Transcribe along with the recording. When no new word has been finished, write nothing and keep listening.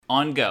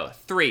On go.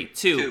 3, 2,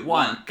 Two, 1,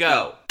 one,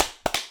 go.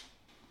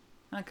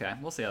 Okay,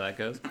 we'll see how that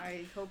goes.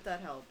 I hope that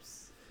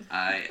helps.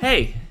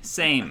 Hey,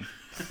 same.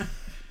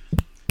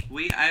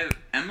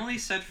 Emily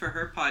said for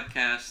her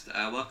podcast,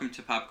 welcome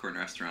to Popcorn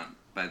Restaurant,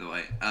 by the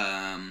way,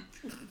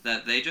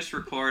 that they just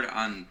record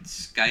on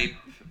Skype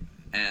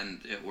and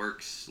it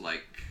works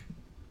like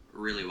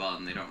really well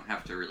and they don't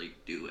have to really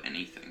do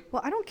anything.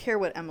 Well, I don't care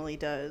what Emily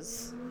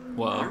does.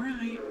 Whoa. All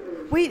right.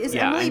 Wait, is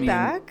Emily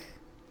back?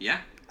 Yeah.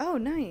 Oh,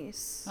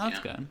 nice. Oh, that's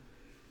good.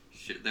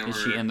 Is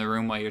she in the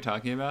room while you're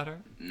talking about her?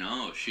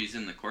 No, she's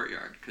in the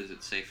courtyard because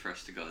it's safe for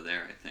us to go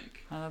there, I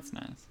think. Oh, that's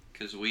nice.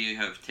 Because we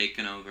have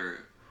taken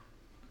over,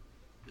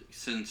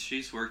 since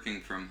she's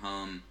working from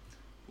home,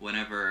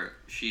 whenever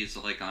she's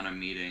like on a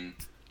meeting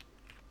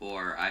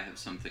or I have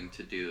something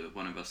to do,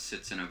 one of us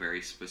sits in a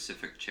very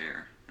specific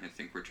chair. I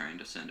think we're trying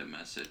to send a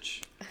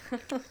message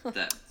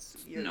that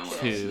no one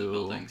else in the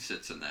building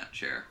sits in that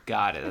chair.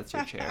 Got it, that's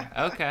your chair.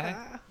 Okay.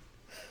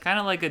 Kind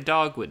of like a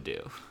dog would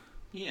do.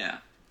 Yeah.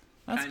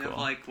 That's kind cool. of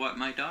like what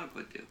my dog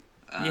would do.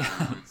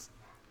 Yes.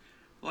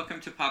 Welcome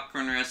to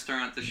Popcorn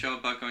Restaurant, the show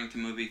about going to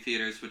movie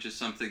theaters, which is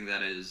something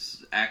that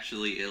is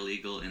actually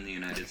illegal in the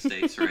United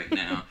States right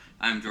now.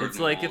 I'm Jordan It's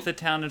like Wold. if the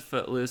town of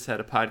Footloose had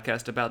a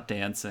podcast about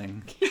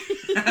dancing.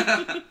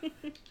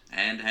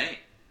 And hey,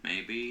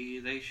 maybe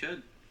they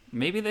should.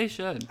 Maybe they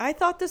should. I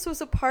thought this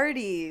was a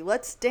party.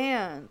 Let's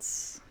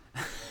dance.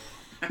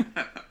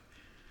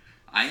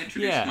 I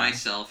introduced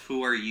myself.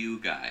 Who are you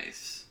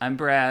guys? I'm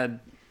Brad.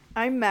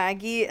 I'm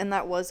Maggie, and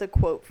that was a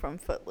quote from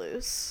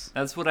Footloose.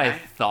 That's what I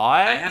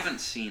thought. I haven't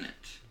seen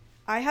it.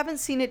 I haven't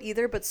seen it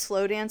either, but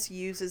Slow Dance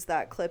uses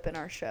that clip in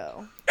our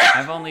show.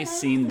 I've only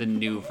seen the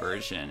new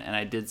version, and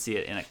I did see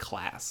it in a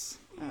class.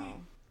 Oh.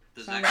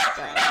 Does Sounds Zac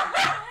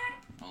bad.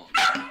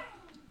 Efron?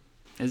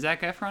 Is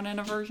Zac Efron in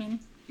a version?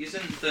 He's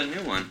in the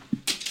new one.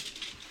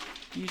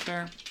 You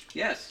sure?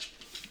 Yes.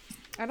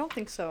 I don't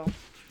think so.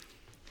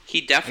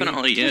 He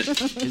definitely is.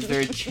 Is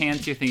there a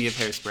chance you're thinking of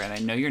Hairspray? And I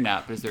know you're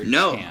not, but is there a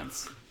No.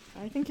 chance?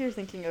 I think you're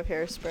thinking of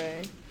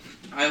Hairspray.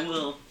 I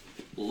will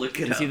look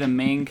it up. Is he the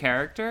main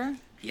character?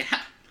 Yeah.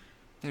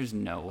 There's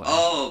no way.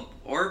 Oh,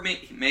 or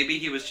maybe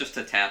he was just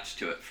attached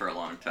to it for a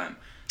long time.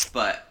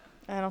 But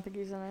I don't think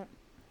he's in it.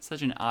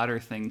 Such an otter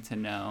thing to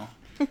know.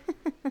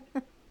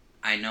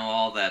 I know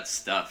all that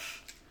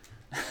stuff.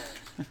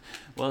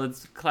 Well,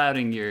 it's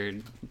clouding your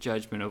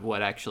judgment of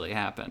what actually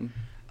happened.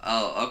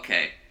 Oh,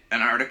 okay.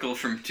 An article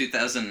from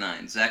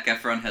 2009. Zac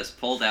Efron has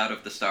pulled out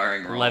of the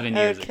starring role. 11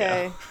 years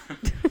Okay.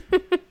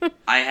 ago.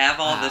 I have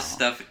all this Wow.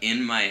 stuff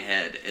in my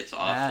head. It's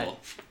awful.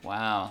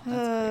 Wow,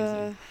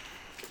 that's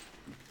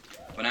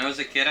crazy. When I was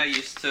a kid, I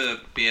used to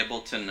be able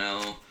to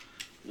know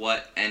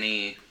what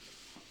day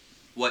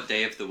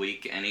of the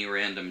week any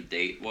random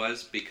date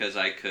was because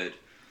I could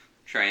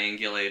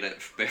triangulate it.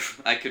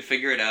 I could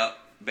figure it out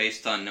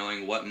based on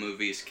knowing what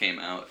movies came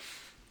out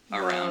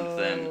around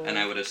then, and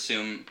I would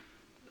assume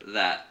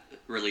that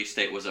release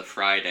date was a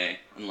Friday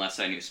unless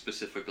I knew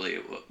specifically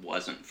it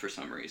wasn't for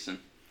some reason.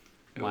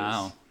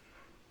 Wow.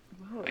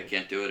 I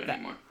can't do it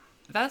anymore.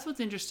 That's what's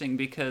interesting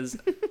because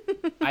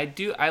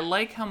I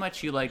like how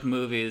much you like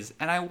movies,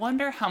 and I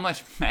wonder how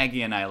much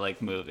Maggie and I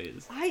like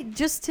movies. I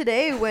just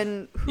today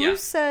who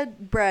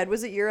said, Brad,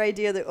 was it your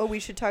idea that, we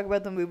should talk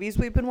about the movies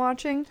we've been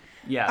watching?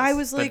 Yes. I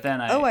was but like, then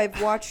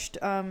I've watched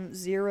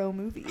 0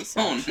 movies.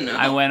 Oh, no.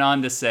 I went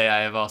on to say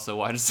I have also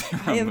watched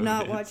 0 I have movies.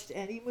 not watched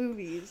any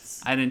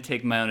movies. I didn't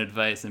take my own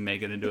advice and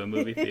make it into a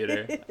movie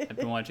theater. I've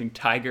been watching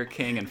Tiger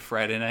King and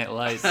Friday Night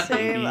Lights.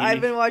 Same. baby.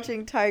 I've been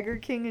watching Tiger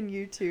King on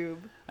YouTube.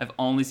 I've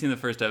only seen the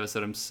first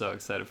episode. I'm so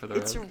excited for the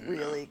It's rest.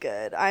 really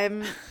good. I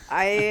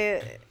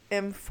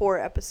am 4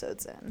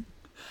 episodes in.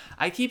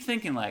 I keep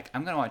thinking, like,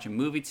 I'm going to watch a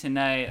movie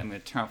tonight. I'm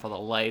going to turn off all the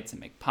lights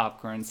and make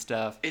popcorn and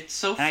stuff. It's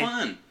so And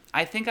fun.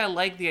 I think I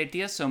like the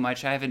idea so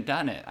much I haven't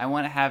done it. I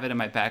want to have it in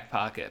my back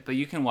pocket. But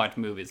you can watch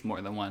movies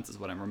more than once is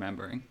what I'm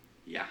remembering.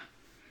 Yeah.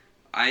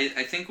 I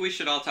think we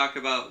should all talk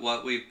about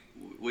what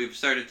we've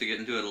started to get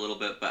into it a little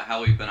bit, but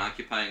how we've been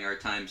occupying our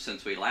time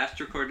since we last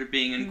recorded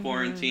being in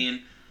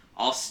quarantine.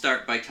 I'll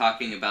start by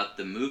talking about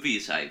the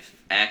movies I've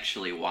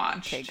actually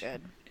watched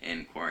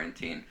in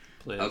quarantine.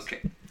 Please. Okay.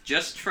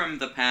 Just from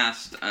the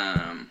past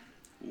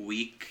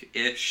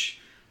week-ish,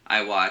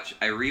 I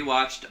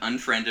rewatched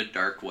Unfriended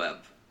Dark Web.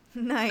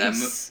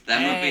 Nice.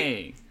 That Hey.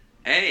 movie.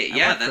 Hey, I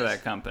yeah, work for that's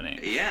that company.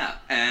 yeah,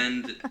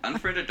 and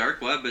Unfriended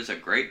Dark Web is a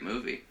great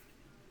movie.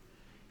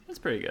 That's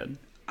pretty good.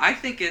 I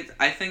think it's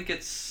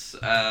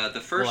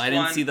the first one. Well, I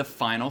didn't see the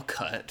final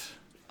cut.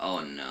 Oh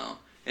no,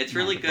 it's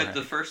really Not good. bad.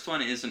 The first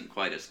one isn't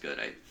quite as good,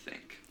 I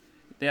think.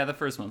 Yeah, the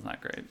first one's not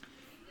great.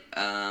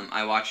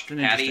 I watched It's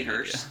an Patty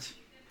interesting Hearst,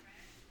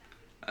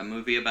 a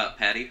movie about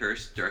Patty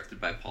Hearst, directed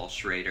by Paul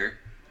Schrader.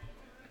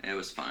 It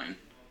was fine.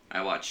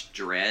 I watched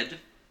Dread.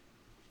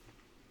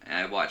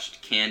 I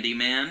watched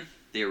Candyman,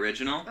 the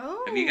original.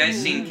 Oh. Have you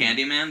guys seen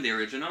Candyman, the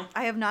original?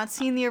 I have not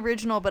seen the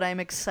original, but I'm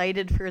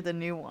excited for the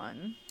new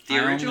one. The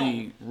original, I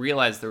only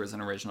realized there was an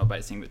original by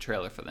seeing the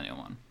trailer for the new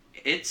one.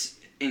 it's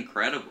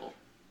incredible.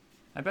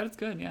 I bet it's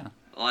good, yeah.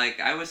 Like,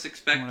 I was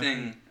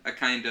expecting a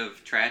kind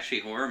of trashy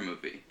horror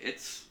movie.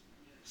 It's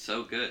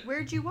so good.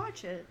 Where'd you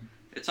watch it?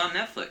 It's on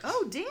Netflix.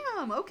 Oh,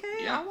 damn.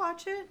 Okay, Yeah. I'll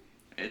watch it.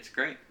 It's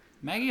great.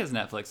 Maggie has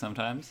Netflix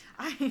sometimes.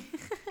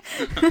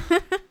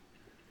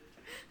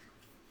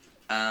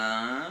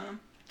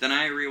 Then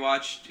I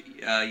rewatched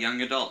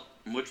Young Adult,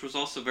 which was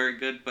also very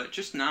good, but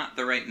just not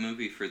the right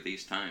movie for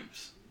these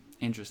times.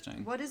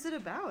 Interesting. What is it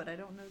about? I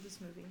don't know this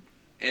movie.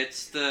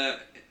 It's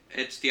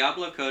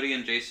Diablo Cody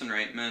and Jason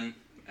Reitman,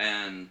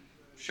 and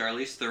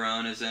Charlize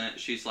Theron is in it.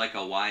 She's like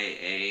a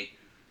YA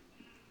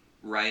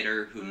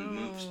writer who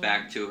moves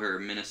back to her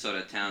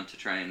Minnesota town to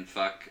try and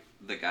fuck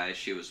the guy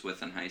she was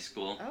with in high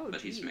school,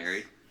 but he's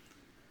married.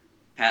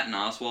 Patton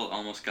Oswalt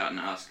almost got an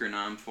Oscar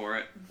nom for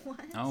it. What?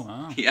 Oh,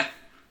 wow. Yeah.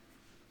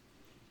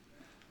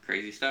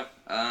 Crazy stuff.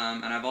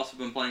 And I've also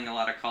been playing a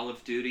lot of Call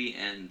of Duty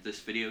and this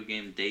video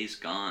game Days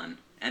Gone,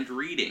 and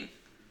reading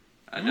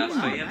a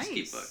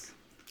Dostoevsky book.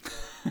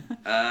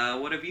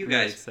 What have you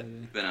guys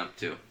been up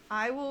to?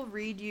 I will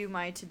read you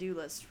my to-do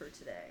list for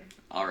today.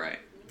 All right.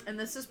 And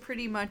this is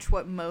pretty much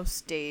what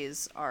most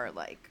days are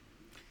like.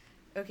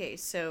 Okay,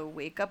 so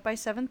wake up by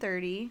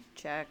 7:30,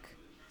 check.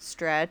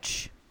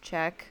 Stretch,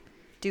 check.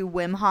 Do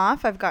Wim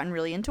Hof. I've gotten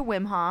really into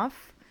Wim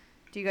Hof.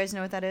 Do you guys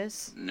know what that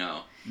is?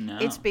 No.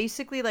 It's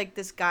basically like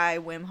this guy,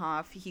 Wim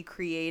Hof, he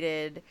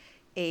created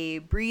a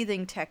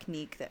breathing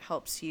technique that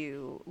helps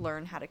you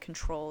learn how to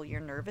control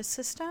your nervous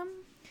system.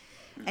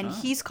 And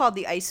he's called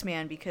the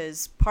Iceman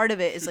because part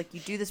of it is like you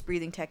do this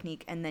breathing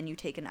technique and then you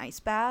take an ice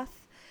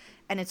bath.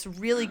 And it's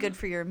really good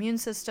for your immune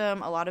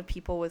system. A lot of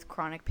people with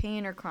chronic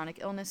pain or chronic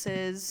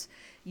illnesses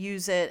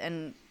use it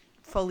and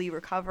fully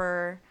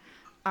recover.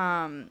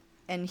 And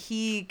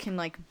he can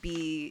like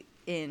be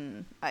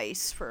in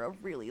ice for a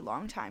really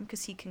long time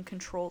because he can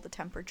control the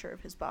temperature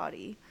of his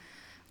body.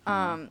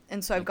 And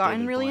so I've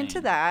gotten really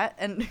into that.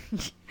 And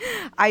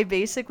it's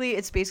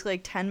basically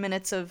like 10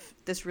 minutes of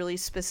this really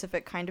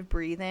specific kind of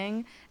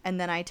breathing. And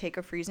then I take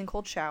a freezing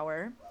cold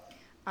shower.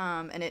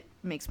 And it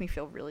makes me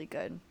feel really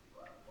good.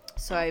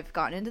 So I've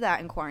gotten into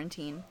that in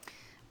quarantine.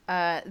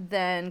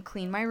 Then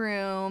clean my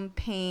room,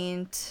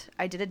 paint.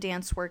 I did a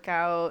dance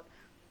workout.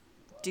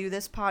 Do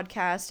this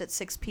podcast at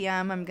 6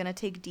 p.m. I'm going to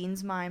take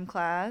Dean's mime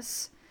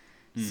class.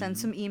 Send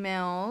some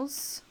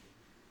emails.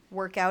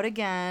 Work out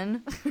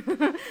again.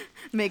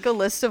 Make a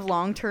list of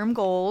long-term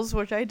goals,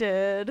 which I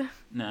did.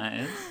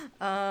 Nice.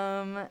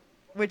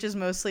 Which is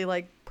mostly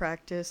like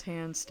practice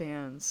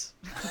handstands.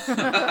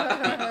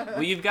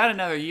 Well, you've got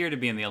another year to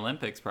be in the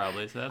Olympics,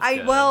 probably. So that's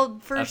good. Well,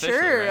 for Officially,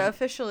 sure, right?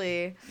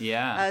 Officially.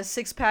 Yeah.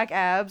 6-pack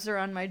abs are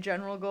on my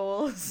general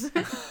goals.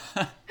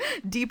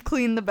 Deep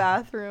clean the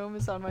bathroom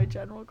is on my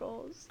general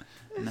goals.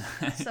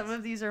 Nice. Some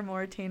of these are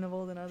more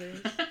attainable than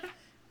others.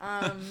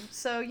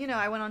 So,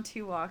 I went on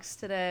 2 walks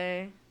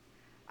today.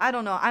 I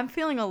don't know. I'm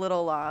feeling a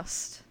little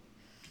lost.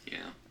 Yeah.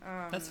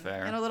 That's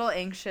fair. And a little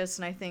anxious,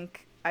 and I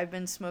think I've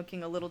been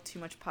smoking a little too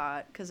much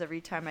pot because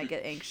every time I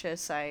get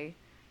anxious, I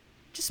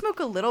just smoke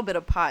a little bit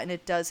of pot, and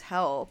it does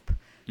help.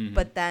 Mm-hmm.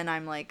 But then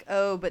I'm like,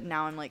 but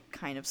now I'm like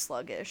kind of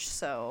sluggish.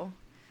 So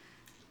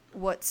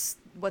what's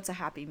a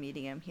happy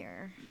medium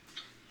here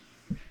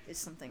is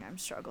something I'm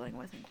struggling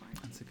with in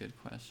quarantine. That's a good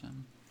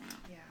question.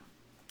 Yeah.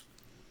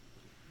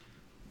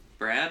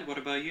 Brad, what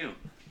about you?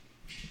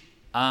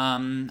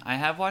 I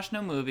have watched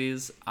no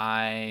movies.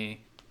 I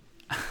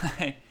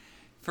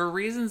for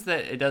reasons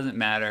that it doesn't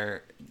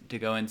matter to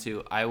go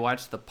into, I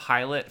watched the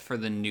pilot for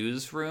The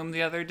Newsroom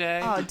the other day.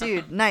 Oh,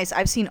 dude, nice.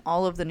 I've seen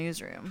all of The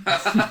Newsroom.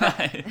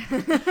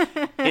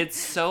 It's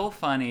so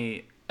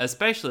funny,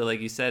 especially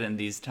like you said in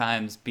these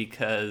times,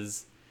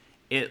 because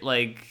it's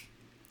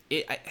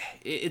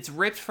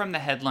ripped from the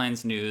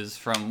headlines news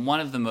from one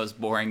of the most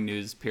boring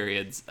news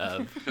periods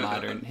of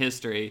modern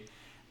history.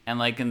 And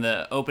like in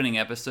the opening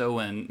episode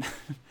when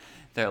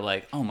they're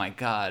like, oh my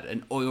god,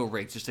 an oil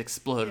rig just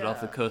exploded off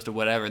the coast or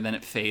whatever, and then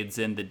it fades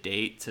in the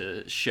date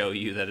to show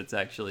you that it's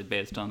actually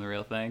based on the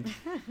real thing.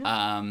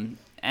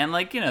 And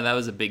like, that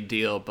was a big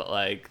deal, but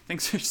like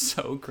things are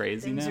so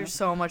crazy now. Things are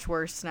so much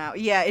worse now.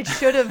 Yeah, it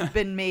should have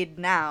been made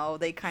now.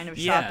 They kind of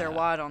shot their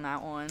wad on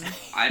that one.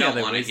 I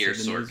don't want to hear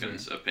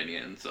Sorkin's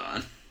opinions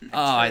on.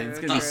 It's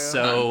gonna be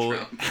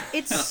so.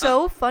 It's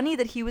so funny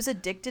that he was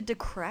addicted to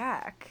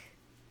crack.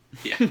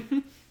 Yeah.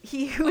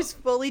 He was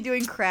fully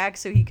doing crack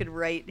so he could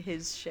write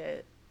his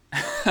shit.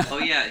 Oh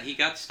yeah, he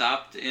got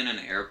stopped in an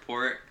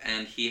airport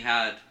and he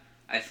had,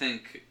 I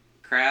think,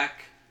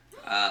 crack,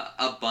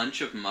 a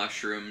bunch of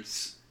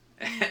mushrooms,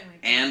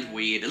 and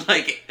weed.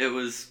 Like, it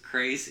was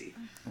crazy.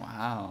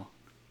 Wow.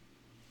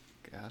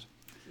 God.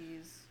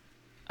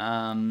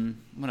 Jeez.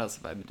 What else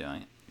have I been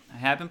doing? I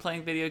have been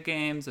playing video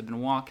games. I've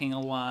been walking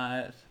a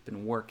lot. I've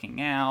been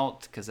working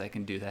out because I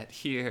can do that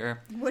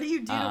here. What do you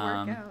do to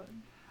work out?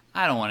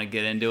 I don't want to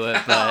get into it,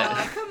 but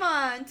oh, come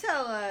on,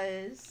 tell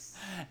us.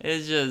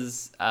 It's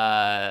just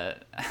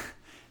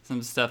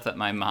some stuff that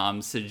my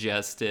mom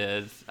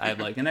suggested. I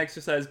have like an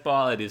exercise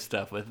ball. I do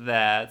stuff with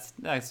that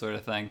sort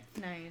of thing.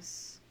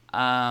 Nice.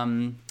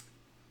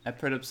 I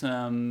put up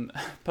some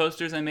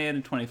posters I made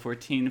in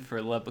 2014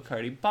 for Love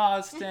Bacardi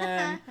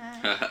Boston.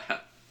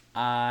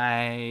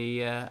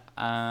 I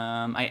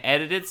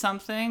edited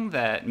something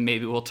that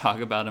maybe we'll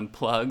talk about in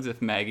plugs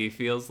if Maggie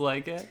feels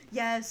like it.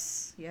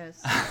 Yes.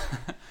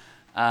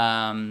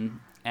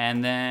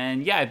 And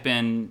then, yeah, I've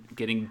been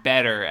getting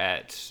better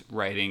at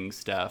writing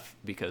stuff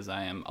because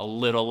I am a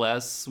little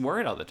less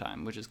worried all the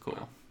time, which is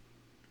cool.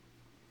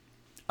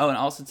 Oh, and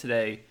also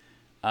today,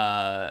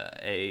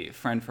 a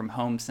friend from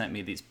home sent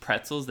me these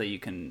pretzels that you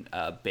can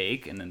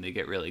bake, and then they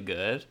get really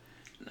good.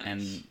 Nice.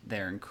 And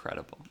they're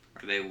incredible.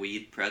 Are they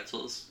weed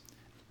pretzels?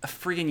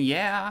 Friggin'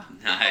 yeah.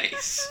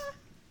 Nice.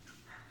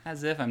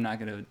 As if I'm not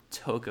going to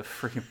toke a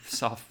friggin'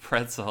 soft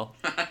pretzel.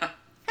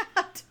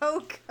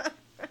 Toke.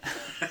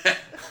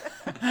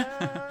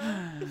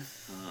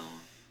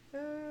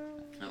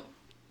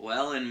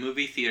 Well, in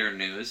movie theater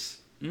news,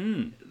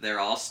 they're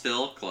all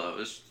still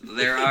closed.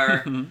 There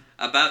are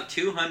about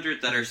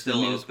 200 that are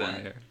still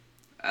open.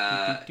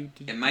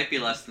 It might be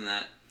less than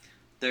that.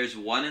 There's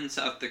one in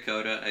South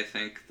Dakota, I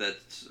think,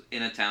 that's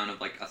in a town of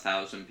like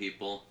 1,000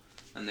 people,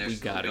 and they're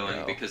still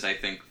going because I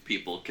think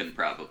people can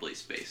probably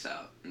space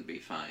out and be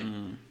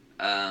fine.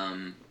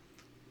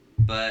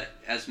 But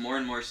as more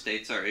and more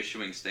states are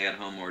issuing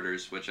stay-at-home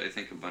orders, which I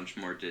think a bunch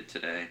more did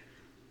today,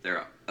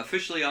 they're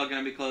officially all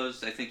going to be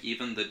closed. I think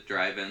even the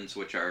drive-ins,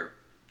 which are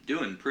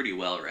doing pretty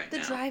well right now.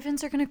 The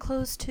drive-ins are going to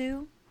close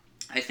too?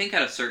 I think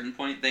at a certain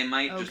point they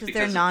might, just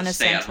because they're of the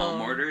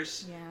stay-at-home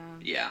orders.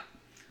 Yeah.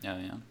 Oh,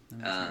 yeah.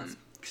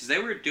 Because they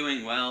were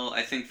doing well,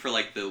 I think, for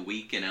like the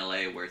week in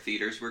LA where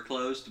theaters were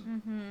closed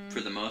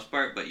for the most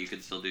part, but you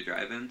could still do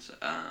drive-ins.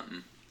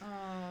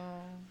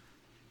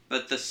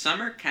 But the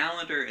summer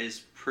calendar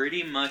is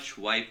pretty much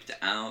wiped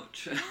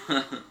out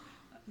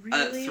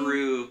Really?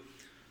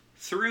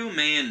 through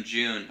May and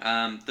June.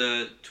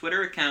 The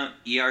Twitter account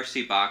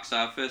ERC Box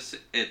Office,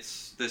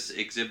 it's this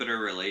exhibitor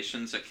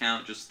relations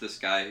account, just this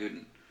guy who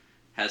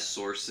has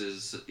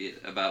sources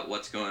about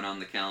what's going on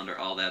the calendar,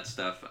 all that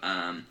stuff.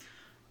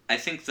 I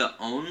think the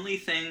only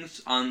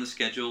things on the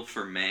schedule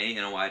for May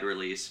in a wide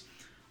release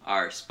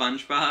are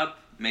SpongeBob,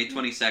 May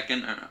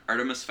 22nd, and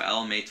Artemis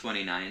Fowl, May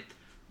 29th.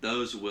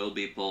 Those will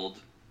be pulled.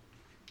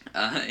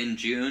 In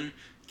June,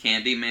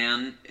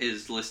 Candyman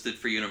is listed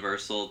for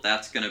Universal.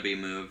 That's going to be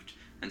moved.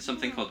 And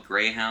something called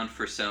Greyhound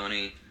for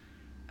Sony.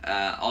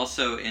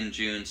 Also in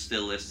June,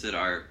 still listed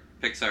are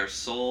Pixar's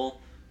Soul,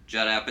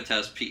 Judd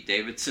Apatow's Pete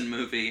Davidson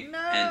movie,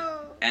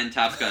 and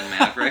Top Gun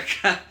Maverick.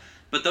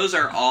 But those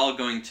are all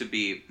going to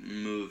be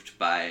moved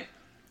by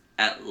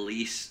at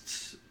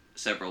least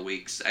several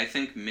weeks. I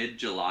think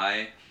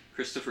mid-July,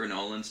 Christopher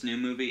Nolan's new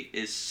movie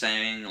is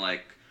saying,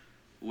 like,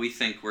 we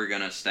think we're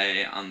going to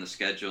stay on the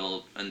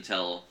schedule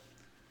until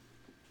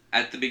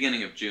at the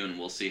beginning of June.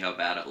 We'll see how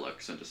bad it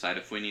looks and decide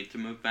if we need to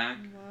move back.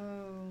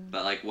 Whoa.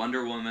 But, like,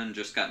 Wonder Woman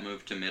just got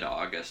moved to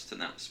mid-August,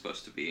 and that was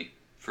supposed to be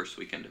first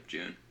weekend of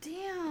June.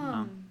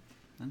 Damn.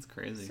 That's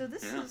crazy. So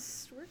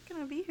we're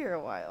going to be here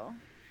a while.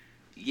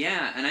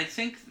 Yeah, and I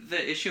think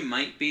the issue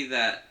might be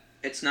that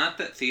it's not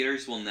that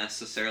theaters will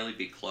necessarily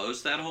be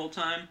closed that whole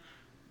time,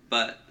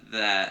 but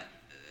that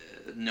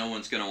no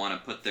one's going to want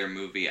to put their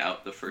movie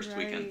out the first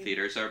weekend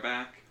theaters are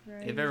back.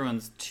 Right. If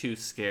everyone's too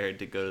scared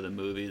to go to the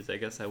movies, I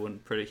guess I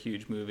wouldn't put a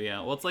huge movie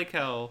out. Well, it's like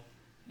how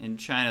in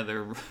China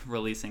they're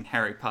releasing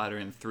Harry Potter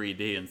in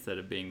 3D instead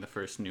of being the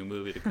first new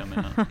movie to come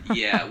out.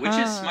 Yeah, which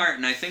is smart,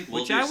 and I think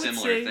we'll do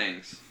similar say...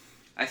 things.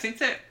 I think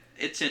that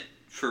it's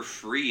for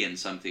free in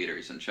some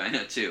theaters in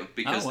China, too,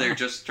 because they're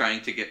just trying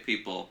to get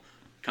people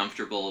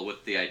comfortable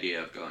with the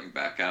idea of going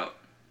back out.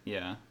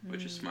 Yeah.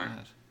 Which is smart.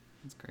 God,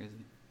 that's crazy.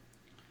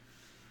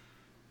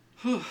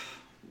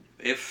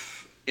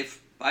 If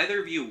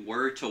either of you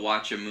were to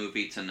watch a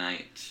movie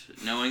tonight,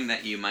 knowing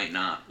that you might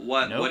not,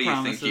 what do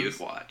you think you'd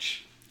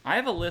watch? I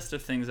have a list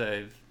of things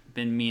I've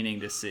been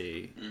meaning to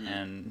see,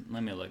 and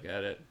let me look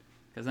at it,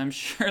 because I'm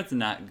sure it's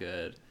not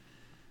good.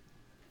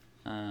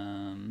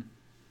 Friday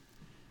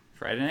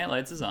Night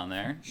Lights is on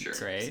there. Sure.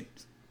 Great.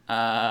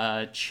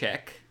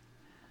 Check.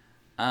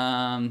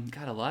 God,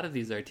 a lot of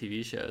these are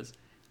TV shows.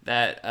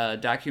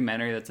 That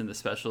documentary that's in the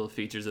special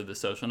features of The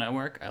Social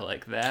Network, I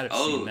like that. I've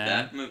seen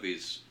that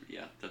movie's,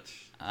 yeah, that's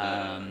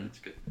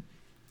good.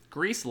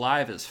 Grease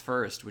Live is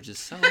first, which is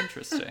so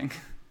interesting.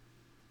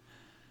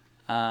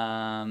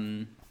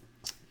 There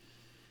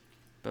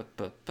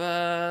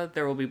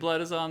Will Be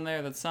Blood is on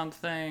there. That's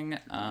something.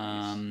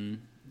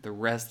 The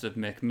rest of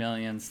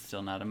McMillions,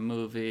 still not a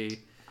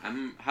movie.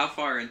 How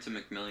far into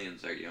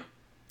McMillions are you?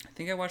 I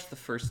think I watched the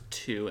first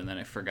 2 and then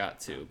I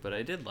forgot to, but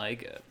I did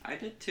like it. I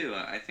did too.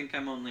 I think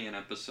I'm only an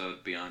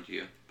episode beyond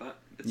you, but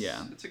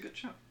it's a good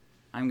show.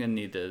 I'm going to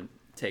need to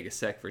take a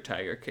sec for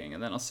Tiger King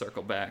and then I'll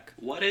circle back.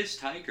 What is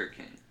Tiger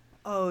King?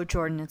 Oh,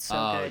 Jordan, it's so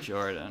good. Oh,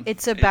 Jordan.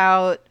 It's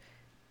about,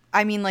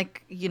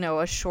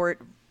 a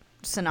short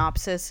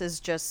synopsis is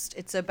just,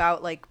 it's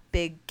about, like,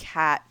 big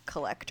cat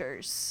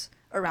collectors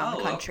around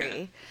the country.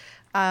 Okay.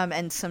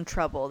 And some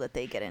trouble that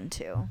they get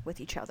into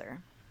with each other.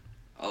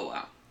 Oh,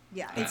 wow.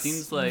 Yeah, It it's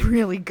seems like,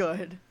 really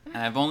good. and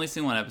I've only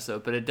seen one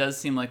episode, but it does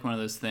seem like one of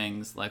those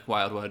things like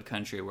Wild Wild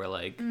Country where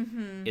like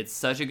it's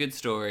such a good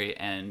story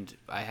and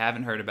I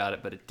haven't heard about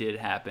it, but it did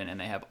happen and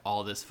they have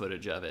all this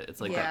footage of it. It's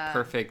like Yeah. that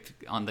perfect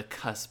on the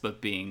cusp of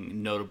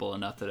being notable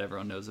enough that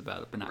everyone knows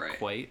about it, but not Right.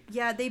 quite.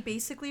 Yeah, they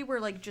basically were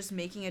like just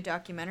making a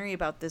documentary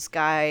about this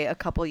guy a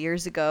couple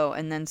years ago,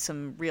 and then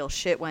some real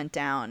shit went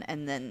down,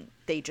 and then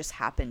they just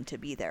happened to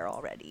be there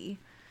already.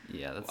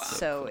 Yeah, that's Wow. so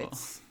So cool.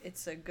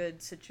 it's a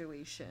good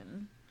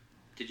situation.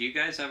 Did you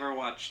guys ever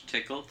watch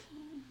Tickled?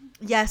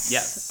 Yes.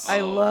 Yes. I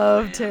Oh,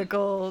 love man.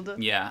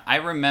 Tickled. Yeah, I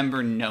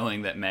remember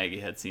knowing that Maggie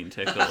had seen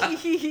Tickled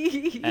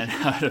and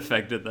how it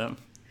affected them.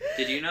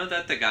 Did you know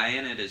that the guy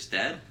in it is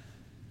dead?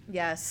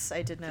 Yes,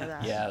 I did know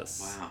that.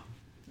 Yes. Wow.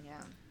 Yeah.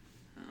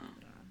 Oh,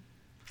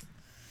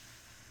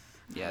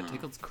 Yeah,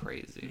 Tickled's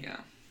crazy.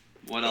 yeah.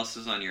 What else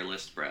is on your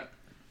list, Brett?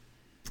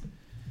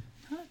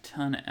 Not a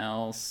ton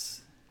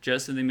else.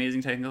 Just The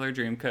Amazing Technicolor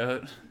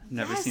Dreamcoat.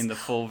 Never Yes. seen the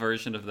full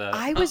version of that.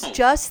 I was Oh.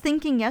 just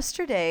thinking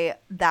yesterday,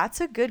 that's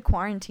a good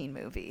quarantine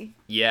movie.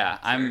 Yeah,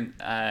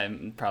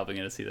 I'm probably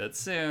gonna see that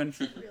soon.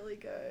 Really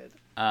good.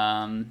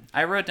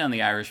 I wrote down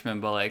The Irishman,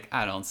 but like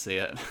I don't see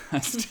it. I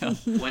still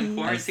When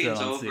I still quarantine's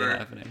don't see it over,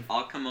 happening.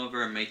 I'll come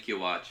over and make you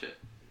watch it.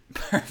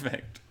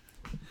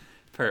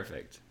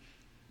 Perfect.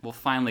 We'll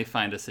finally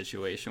find a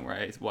situation where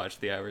I watch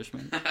The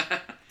Irishman.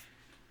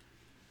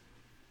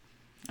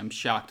 I'm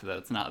shocked that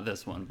it's not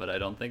this one, but I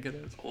don't think it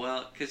is.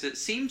 Well, because it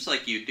seems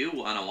like you do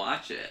want to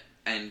watch it,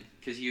 and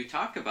because you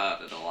talk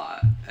about it a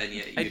lot, and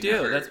yet you I do.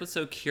 never... That's what's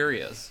so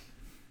curious.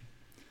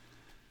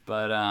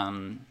 But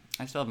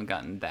I still haven't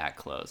gotten that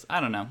close. I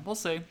don't know. We'll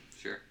see.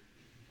 Sure.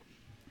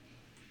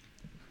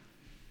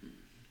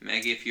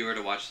 Maggie, if you were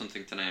to watch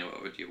something tonight,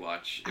 what would you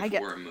watch if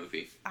it were a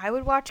movie? I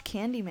would watch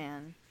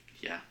Candyman.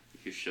 Yeah,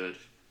 you should.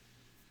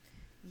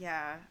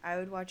 Yeah, I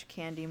would watch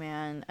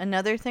Candyman.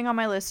 Another thing on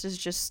my list is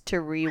just to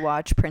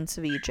rewatch Prince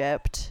of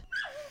Egypt.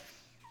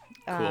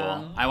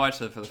 Cool. I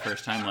watched it for the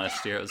first time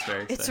last year. It was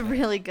very exciting. It's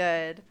really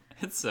good.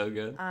 It's so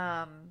good.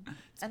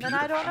 And then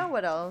I don't know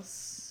what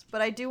else,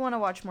 but I do want to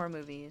watch more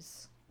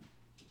movies.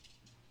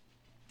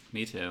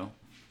 Me too.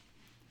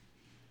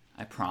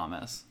 I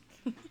promise.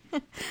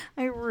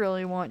 I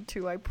really want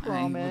to, I I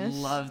promise. would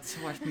love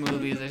to watch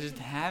movies. I just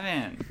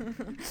haven't.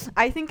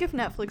 I think if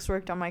Netflix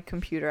worked on my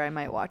computer, I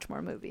might watch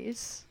more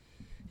movies.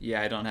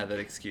 Yeah, I don't have that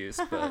excuse,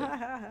 but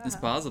it's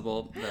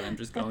possible that I'm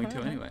just going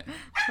to anyway.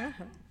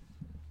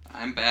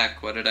 I'm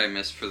back. What did I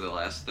miss for the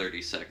last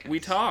 30 seconds? We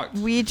talked.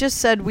 We just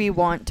said we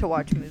want to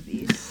watch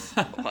movies.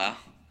 Wow.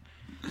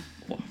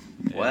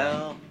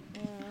 Well,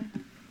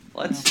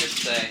 let's just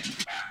say...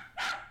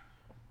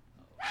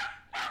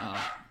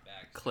 Oh,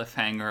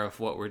 cliffhanger of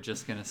what we're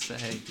just gonna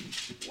say.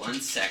 1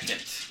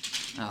 second.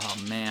 Oh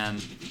man.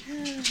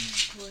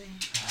 Boy.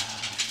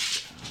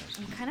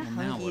 I'm kind of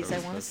Well, now what hungry, are I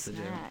we want a supposed to do?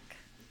 snack.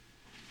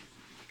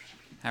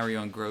 How are you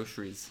on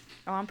groceries?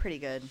 Oh, I'm pretty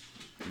good.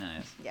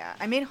 Nice. Yeah,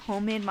 I made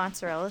homemade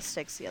mozzarella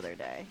sticks the other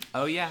day.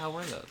 Oh yeah, how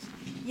were those?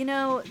 You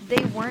know,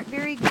 they weren't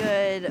very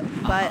good,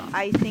 but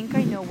I think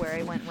I know where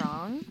I went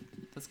wrong.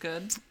 That's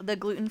good. The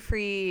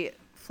gluten-free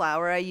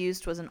flour I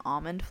used was an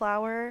almond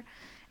flour,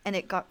 and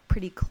it got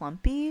pretty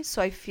clumpy,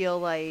 so I feel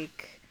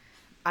like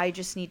I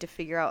just need to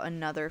figure out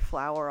another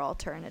flour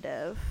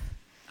alternative.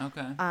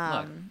 Okay.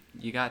 Look,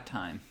 you got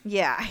time.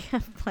 Yeah, I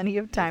have plenty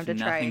of time If to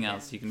try nothing again.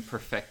 else, you can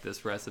perfect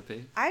this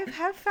recipe. I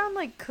have found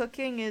like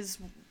cooking is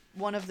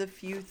one of the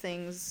few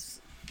things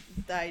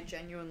that I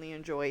genuinely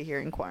enjoy here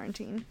in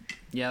quarantine.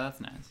 Yeah,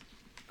 that's nice.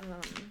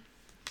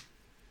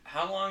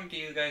 How long do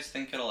you guys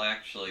think it'll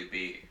actually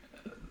be?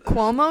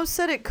 Cuomo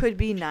said it could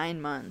be 9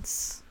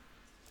 months.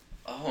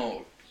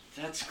 Oh,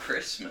 that's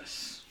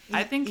Christmas.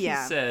 I think he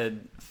Yeah.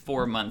 said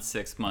 4 months,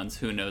 6 months.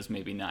 Who knows?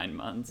 Maybe 9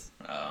 months.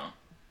 Oh.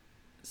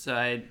 So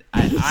I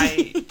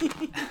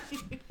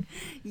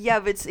Yeah,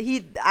 but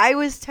I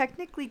was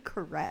technically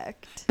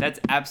correct. that's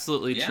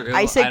absolutely Yeah. true.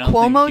 I said don't think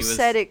Cuomo he was-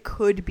 said it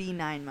could be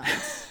 9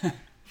 months.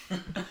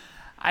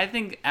 I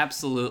think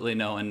absolutely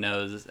no one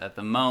knows at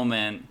the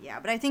moment. Yeah,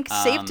 but I think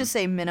safe to Um,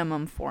 say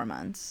minimum 4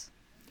 months.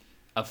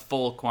 A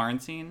full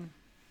quarantine.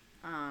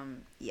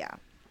 Yeah.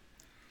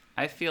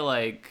 I feel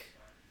like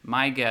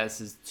my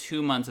guess is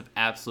 2 months of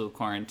absolute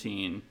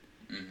quarantine.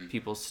 Mm-hmm.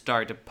 People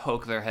start to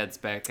poke their heads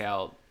back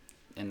out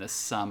in the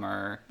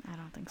summer. I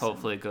don't think so.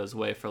 Hopefully it goes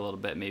away for a little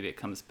bit. Maybe it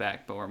comes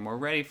back, but we're more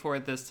ready for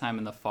it this time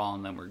in the fall,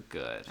 and then we're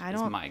good. I is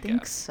don't my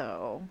think guess.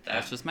 so.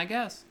 That's just my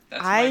guess.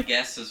 That's I- my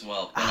guess as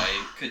well, but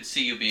I could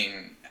see you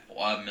being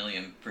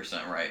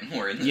 1,000,000% right. And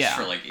we're in this Yeah,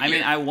 for like a I mean,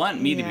 year. I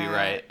want me to be Yeah,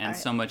 right, and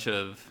so much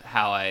of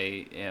how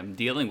I am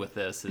dealing with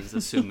this is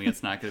assuming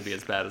it's not going to be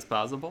as bad as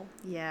possible.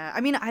 Yeah,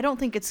 I mean, I don't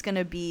think it's going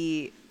to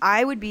be...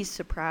 I would be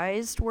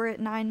surprised we're at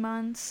 9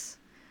 months.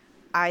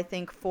 I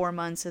think 4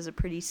 months is a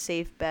pretty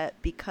safe bet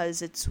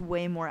because it's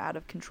way more out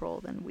of control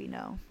than we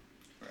know.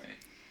 Right.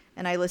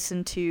 And I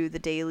listened to The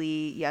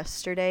Daily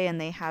yesterday, and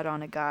they had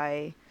on a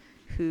guy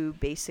who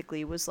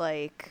basically was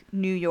like,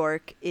 New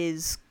York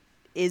is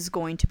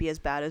going to be as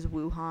bad as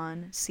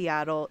Wuhan.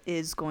 Seattle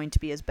is going to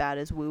be as bad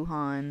as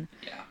Wuhan.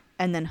 Yeah.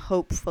 and then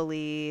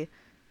hopefully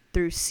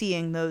through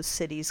seeing those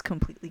cities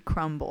completely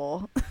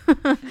crumble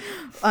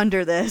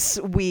under this,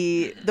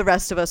 the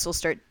rest of us will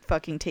start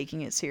fucking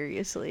taking it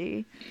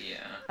seriously.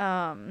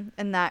 Yeah.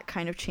 And that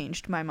kind of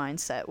changed my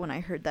mindset when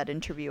I heard that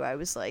interview. I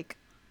was like,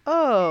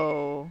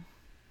 oh,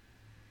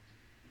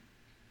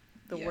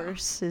 the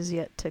worst is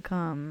yet to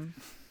come.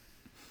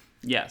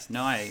 Yes,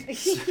 no, I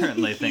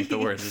certainly think the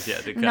worst is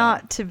yet to come.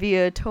 Not to be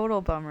a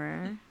total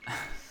bummer.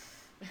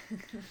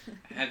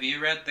 Have you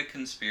read the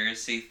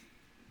conspiracy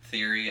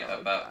theory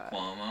about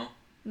Cuomo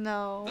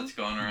No. that's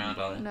going around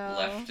on No.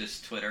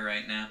 leftist Twitter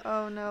right now?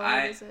 Oh no,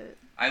 what is it?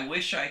 I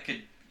wish I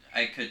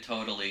could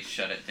totally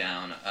shut it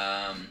down.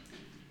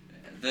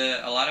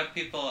 A lot of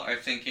people are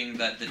thinking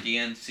that the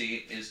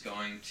DNC is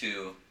going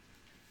to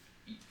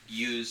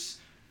use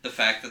the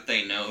fact that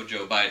they know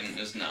Joe Biden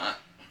is not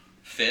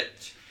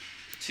fit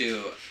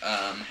to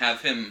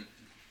have him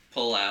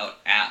pull out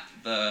at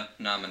the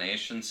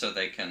nomination so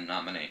they can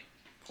nominate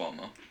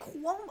Cuomo.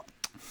 Cuomo.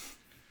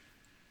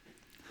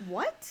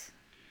 What?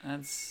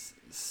 That's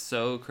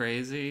so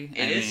crazy.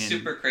 It is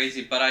super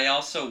crazy, but I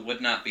also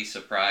would not be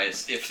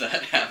surprised if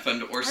that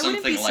happened or something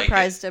like it. I wouldn't be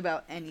surprised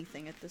about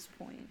anything at this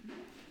point.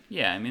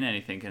 Yeah, I mean,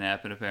 anything can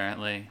happen,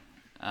 apparently.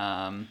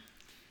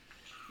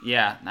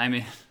 Yeah, I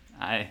mean,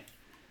 I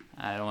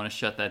don't want to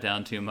shut that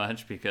down too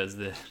much because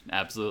it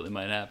absolutely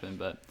might happen,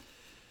 but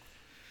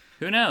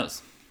who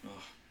knows?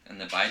 Oh,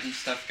 and the Biden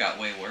stuff got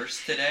way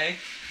worse today.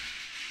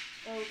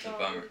 Oh, it's a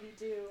bummer. What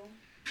did you do?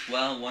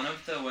 Well, one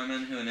of the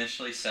women who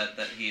initially said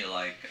that he,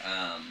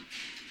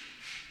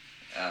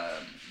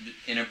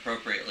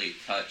 inappropriately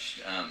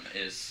touched,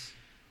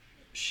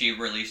 she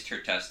released her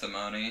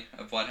testimony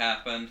of what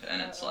happened,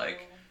 and it's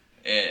like,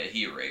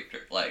 he raped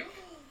her. Like,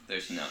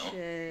 there's no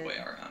way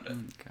around it.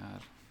 Oh,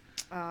 God.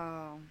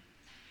 Oh.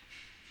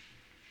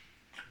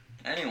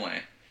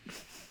 Anyway.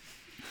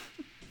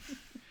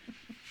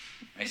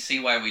 I see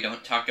why we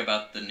don't talk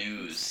about the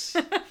news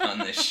on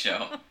this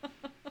show.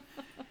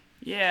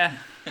 Yeah.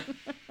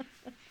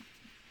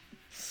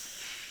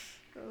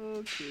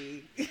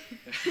 Okay.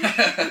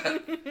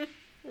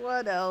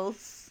 What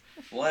else?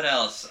 What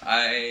else?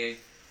 I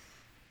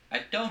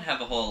don't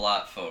have a whole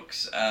lot,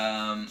 folks.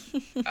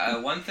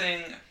 One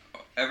thing,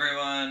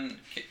 everyone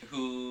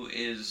who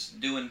is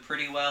doing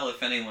pretty well,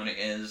 if anyone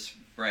is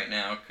right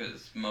now,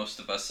 because most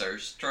of us are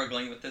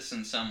struggling with this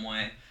in some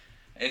way.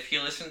 If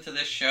you listen to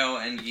this show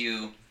and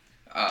you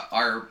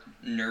are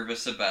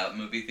nervous about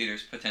movie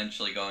theaters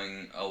potentially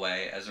going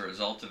away as a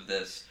result of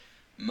this,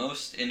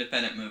 most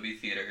independent movie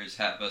theaters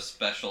have a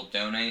special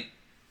donate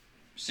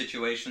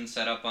situation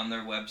set up on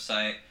their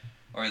website,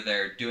 or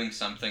they're doing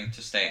something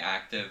to stay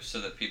active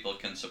so that people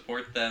can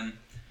support them.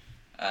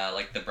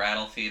 Like the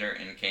Brattle Theater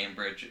in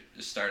Cambridge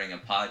is starting a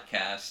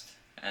podcast,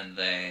 and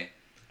they...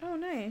 Oh,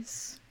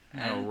 nice.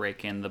 I'll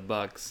rake in the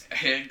bucks.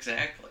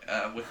 Exactly,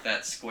 with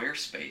that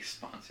Squarespace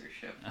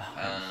sponsorship.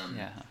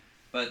 Yeah.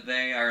 But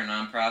they are a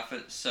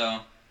nonprofit,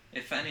 so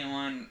if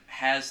anyone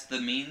has the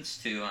means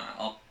to,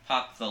 I'll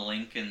pop the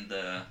link in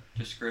the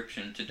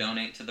description to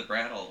donate to the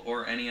Brattle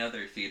or any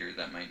other theater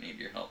that might need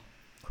your help.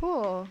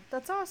 Cool.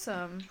 That's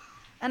awesome.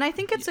 And I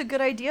think it's a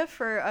good idea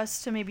for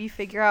us to maybe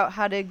figure out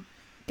how to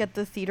get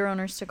the theater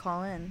owners to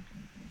call in.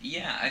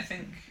 Yeah, I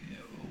think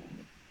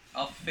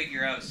I'll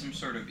figure out some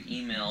sort of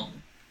email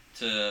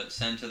to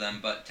send to them,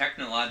 but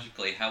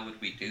technologically, how would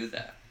we do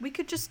that? We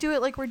could just do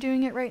it like we're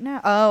doing it right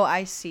now. Oh,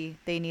 I see.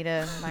 They need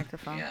a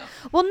microphone. Yeah.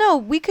 Well, no,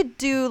 we could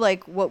do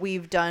like what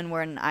we've done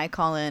when I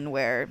call in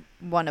where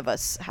one of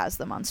us has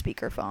them on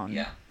speakerphone.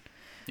 Yeah.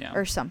 Yeah.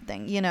 Or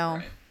something, you know.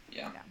 Right.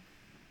 Yeah.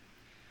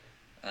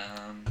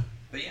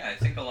 But yeah, I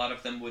think a lot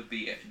of them would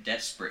be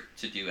desperate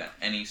to do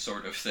any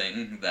sort of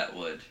thing that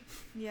would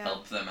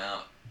help them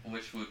out,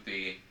 which would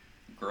be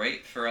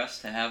great for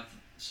us to have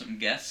some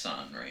guests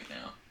on right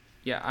now.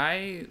 Yeah,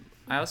 I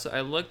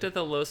looked at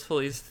the Los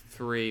Feliz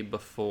 3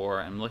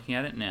 before. I'm looking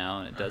at it now,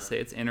 and it does say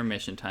it's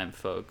intermission time,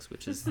 folks,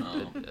 which is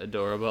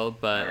adorable.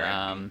 But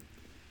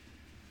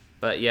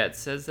yeah, it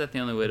says that the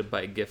only way to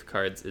buy gift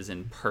cards is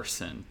in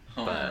person.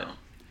 Oh, but no.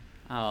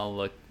 I'll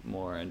look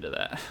more into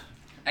that.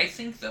 I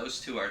think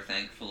those two are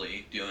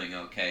thankfully doing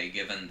okay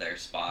given their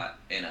spot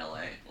in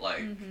LA.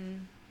 Like,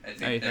 I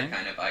think they're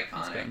kind of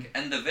iconic.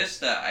 And the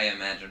Vista, I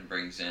imagine,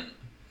 brings in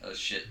a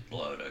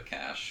shitload of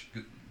cash.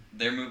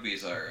 Their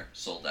movies are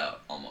sold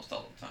out almost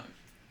all the time.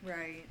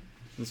 Right.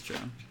 That's true.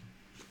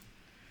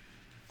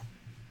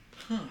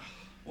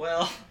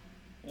 Well,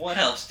 what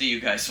else do you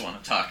guys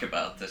want to talk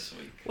about this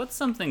week? What's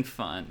something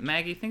fun?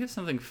 Maggie, think of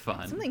something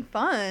fun. Something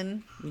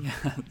fun?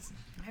 Yes.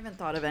 I haven't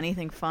thought of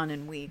anything fun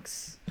in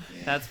weeks.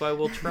 Yeah. That's why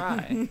we'll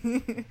try.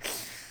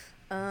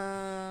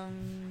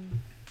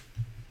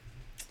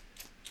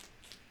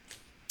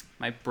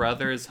 My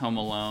brother is home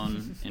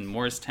alone in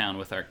Moorestown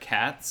with our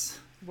cats.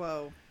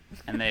 Whoa.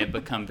 And they have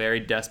become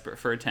very desperate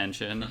for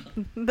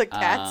attention. The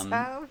cats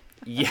have?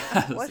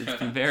 Yes, What? it's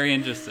been very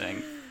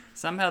interesting.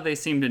 Somehow they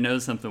seem to know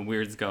something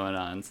weird's going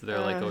on, so they're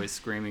like always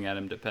screaming at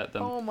him to pet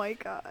them. Oh my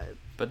god.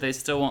 But they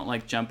still won't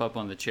like jump up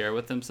on the chair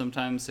with him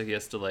sometimes, so he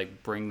has to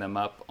like bring them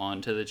up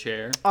onto the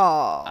chair.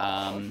 Oh.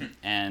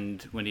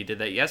 And when he did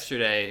that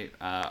yesterday,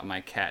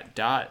 my cat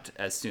Dot,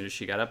 as soon as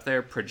she got up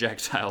there,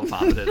 projectile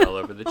vomited all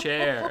over the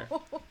chair.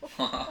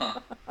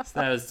 So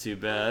that was too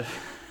bad.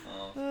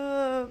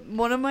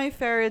 One of my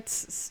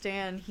ferrets,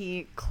 Stan,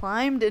 he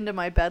climbed into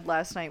my bed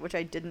last night, which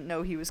I didn't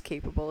know he was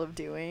capable of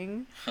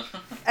doing.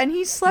 And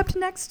he slept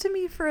next to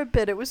me for a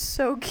bit. It was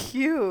so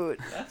cute.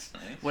 That's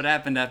nice. What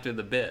happened after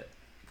the bit?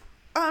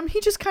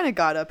 He just kind of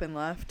got up and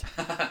left.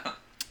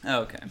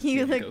 Oh, okay. He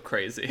didn't like go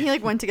crazy. He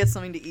like went to get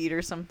something to eat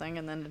or something,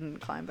 and then didn't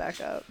climb back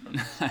up.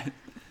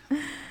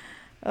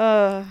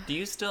 Do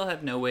you still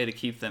have no way to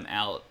keep them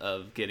out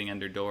of getting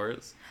under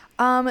doors?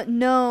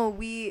 No,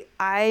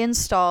 I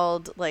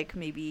installed like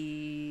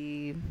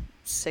maybe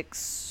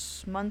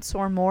 6 months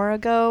or more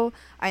ago.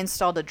 I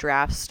installed a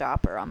draft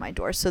stopper on my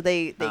door, so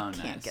they can't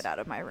nice. get out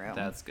of my room.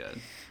 That's good.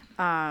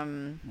 That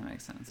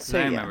makes sense. 'Cause so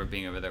I yeah. remember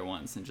being over there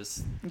once and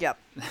just Yep.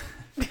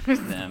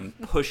 them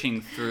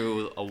pushing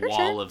through a For wall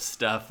sure. of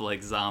stuff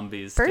like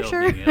zombies. For still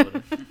sure. being able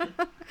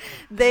to...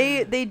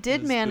 They did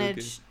It was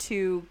manage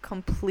to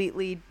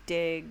completely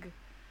dig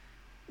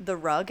the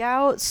rug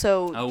out,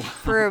 so Oh,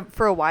 wow.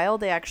 for a while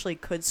they actually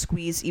could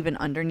squeeze even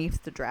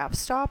underneath the draft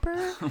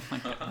stopper. Oh my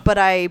God. But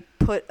I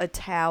put a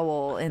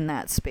towel in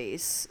that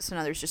space, so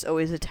now there's just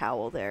always a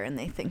towel there, and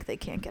they think they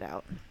can't get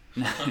out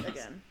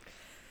again.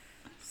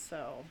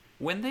 So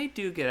When they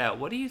do get out,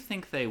 what do you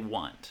think they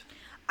want?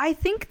 I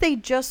think they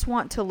just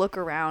want to look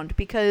around,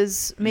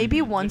 because maybe Mhm.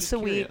 They're once just a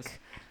curious. week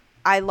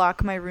I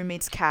lock my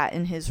roommate's cat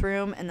in his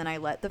room, and then I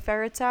let the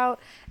ferrets out,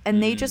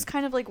 and they just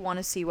kind of like want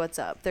to see what's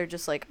up. They're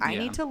just like, I Yeah.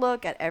 need to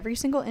look at every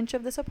single inch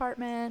of this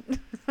apartment.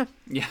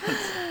 Yeah.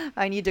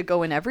 I need to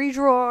go in every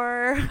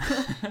drawer.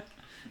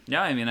 No,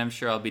 I mean, I'm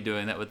sure I'll be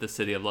doing that with the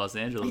city of Los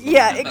Angeles. when I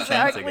Yeah, have the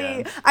chance exactly.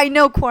 again. I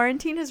know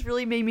quarantine has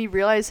really made me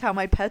realize how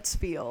my pets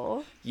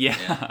feel.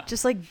 Yeah.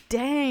 Just like,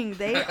 dang,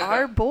 they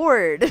are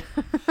bored.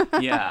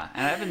 Yeah.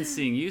 And I've been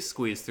seeing you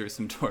squeeze through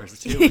some doors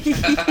too, which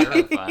is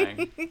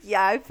terrifying.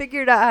 Yeah, I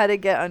figured out how to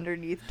get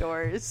underneath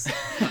doors.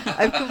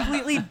 I've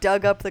completely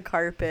dug up the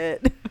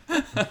carpet.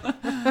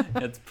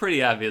 It's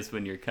pretty obvious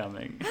when you're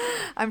coming.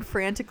 I'm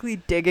frantically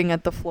digging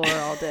at the floor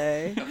all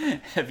day.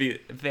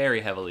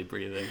 Very heavily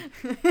breathing.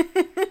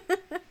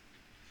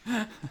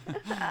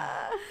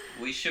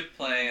 We should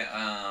play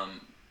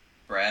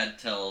Brad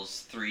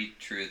Tells 3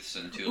 Truths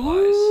and 2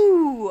 Lies.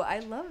 Ooh, I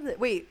love that.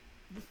 Wait,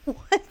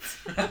 what?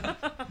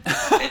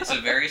 It's a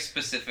very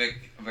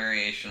specific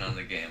variation on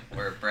the game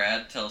where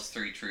Brad tells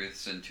 3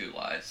 truths and 2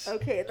 lies.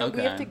 Okay, then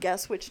we have Okay. to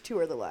guess which two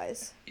are the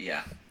lies.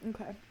 Yeah.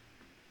 Okay.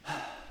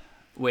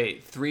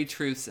 Wait, 3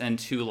 truths and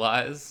 2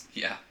 lies?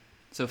 Yeah.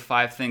 So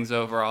 5 things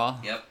overall?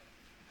 Yep.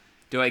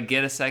 Do I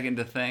get a second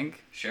to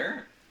think?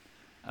 Sure.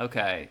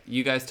 Okay,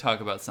 you guys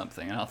talk about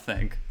something and I'll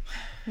think.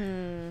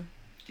 Do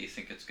you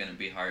think it's going to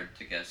be hard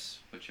to guess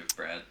which of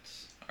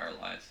Brad's are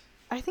lies?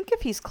 I think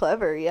if he's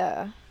clever,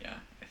 yeah. Yeah.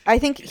 I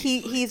think we can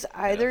easily he's guess.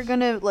 either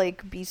gonna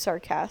like be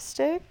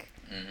sarcastic,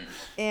 Mhm.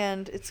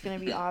 and it's gonna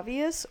be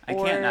obvious, I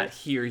or can't not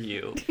hear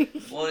you.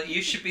 Well,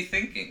 you should be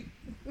thinking.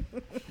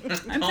 Don't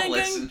thinking.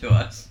 listen to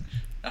us.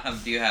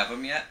 Do you have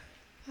them yet?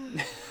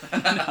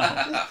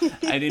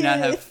 I do not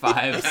have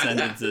 5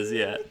 sentences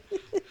yet.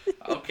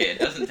 Okay, it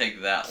doesn't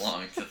take that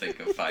long to think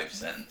of 5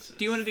 sentences.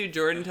 Do you want to do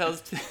Jordan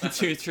tells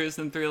 2 truths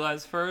and 3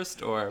 lies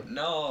first, or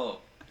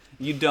No.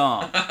 you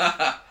don't?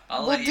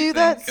 I'll We'll let you do think.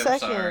 that I'm second.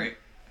 sorry.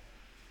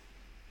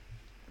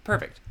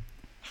 Perfect.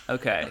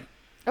 Okay.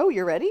 Oh,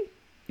 you're ready?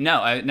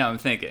 No, I'm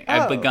thinking.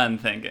 I've Oh. begun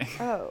thinking.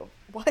 Oh,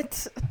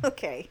 what?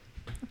 Okay.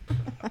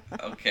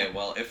 Okay,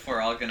 well, if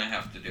we're all gonna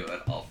have to do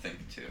it, I'll think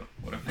too.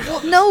 What if we all Well,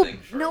 just no,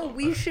 think for a no, little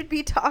we bit? should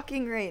be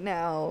talking right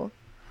now.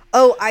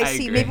 Oh, I I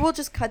see. agree. Maybe we'll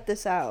just cut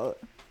this out.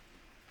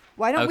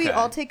 Why don't we Okay.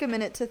 all take a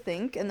minute to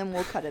think, and then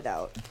we'll cut it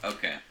out?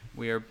 Okay.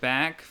 We are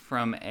back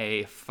from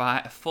a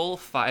full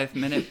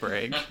 5-minute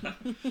break.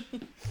 It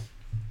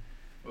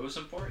was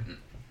important.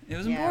 It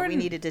was Yeah, important. we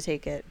needed to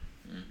take it.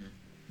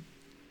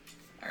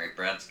 Alright,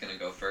 Brad's gonna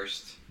go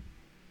first.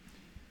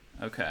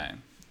 Okay.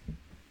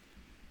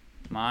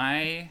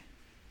 My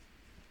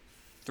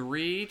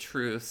 3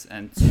 truths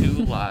and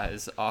 2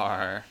 lies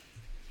are: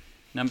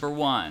 number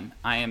 1,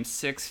 I am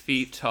 6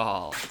 feet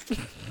tall.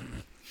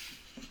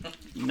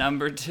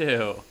 Number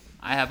 2,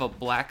 I have a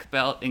black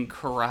belt in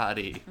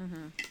karate.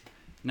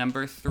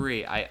 Number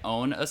 3, I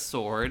own a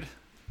sword.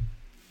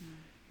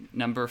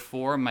 Number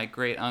 4, my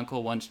great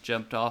uncle once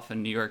jumped off a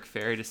New York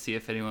ferry to see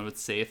if anyone would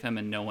save him,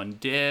 and no one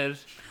did.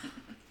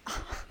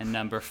 And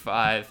number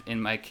 5,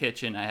 in my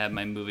kitchen, I have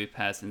my movie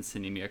pass and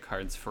Cinemia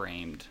cards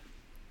framed.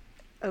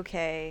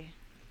 Okay.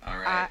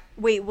 Alright.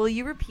 Wait, will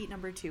you repeat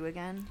number 2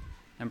 again?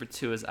 Number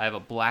 2 is I have a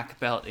black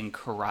belt in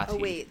karate. Oh,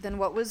 wait. Then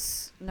what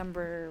was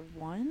number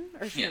 1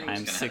 or 3? Yeah, I was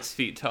I'm gonna 6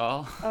 feet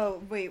tall.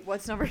 Oh, wait.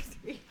 What's number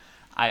 3?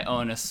 I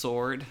own a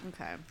sword.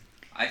 Okay.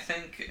 I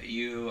think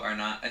you are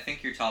not. I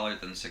think you're taller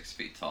than 6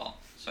 feet tall,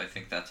 so I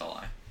think that's a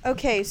lie.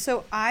 Okay,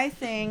 so I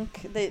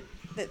think that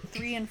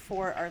 3 and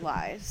 4 are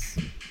lies.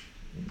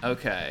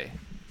 Okay.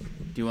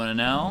 Do you want to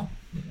know?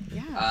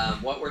 Yeah.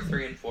 What were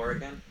 3 and 4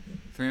 again?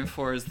 3 and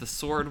 4 is the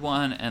sword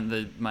one,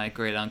 and my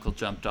great uncle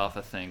jumped off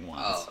a thing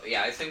once. Oh,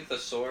 yeah, I think the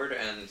sword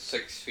and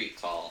 6 feet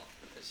tall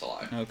is a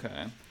lie.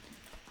 Okay.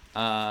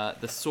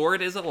 The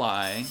sword is a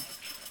lie,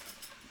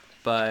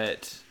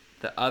 but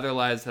the other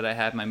lies that I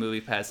have my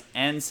movie pass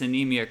and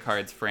Cinemia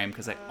cards framed,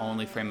 because I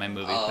only frame my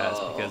movie pass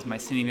because my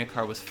Cinemia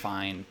card was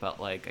fine, but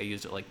like I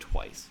used it like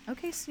twice.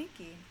 Okay,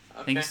 sneaky.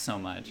 Okay. Thank you so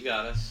much. You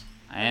got us.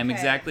 I am Okay.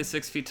 exactly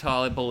 6 feet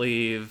tall, I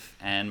believe,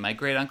 and my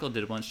great uncle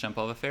did once jump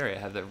off a ferry. I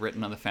have that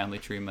written on the family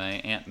tree my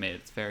aunt made.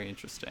 It's very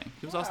interesting.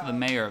 He was also the Wow.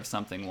 mayor of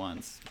something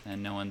once,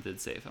 and no one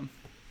did save him.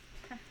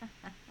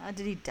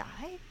 Did he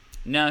die?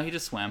 No, he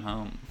just swam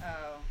home.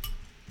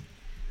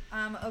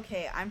 Oh.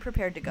 Okay, I'm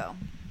prepared to go.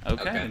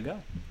 Okay, Okay.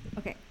 go.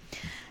 Okay.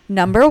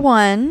 Number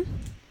 1,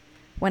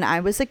 when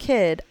I was a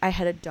kid, I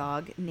had a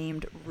dog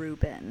named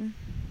Reuben.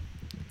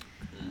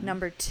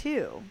 Number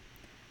 2,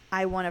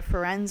 I won a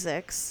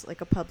forensics,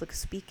 like a public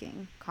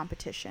speaking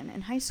competition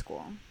in high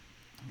school.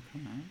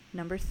 Okay.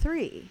 Number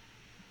 3,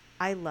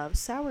 I love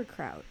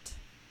sauerkraut.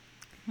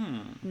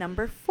 Hmm.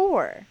 Number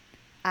 4,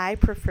 I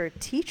prefer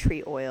tea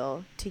tree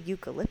oil to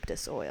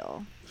eucalyptus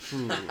oil.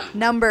 Ooh.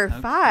 Number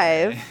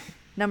Okay.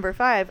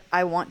 5,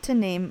 I want to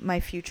name my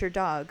future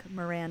dog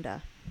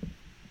Miranda.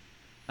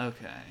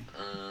 Okay.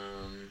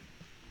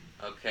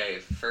 Okay,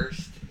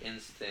 first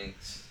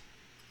instincts.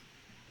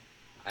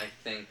 I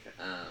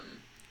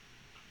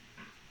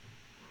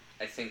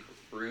think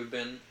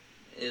Reuben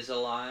is a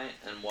lie,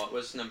 and what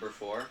was number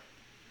 4?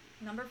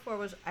 Number 4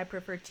 was I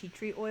prefer tea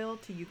tree oil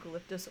to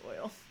eucalyptus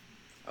oil.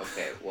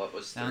 Okay, what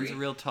was 3? Sounds a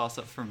real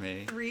toss-up for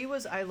me. 3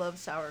 was I love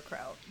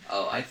sauerkraut.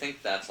 Oh, I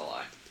think that's a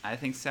lie. I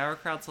think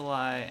sauerkraut's a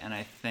lie, and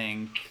I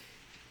think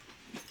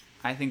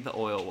the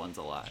oil one's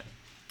a lie.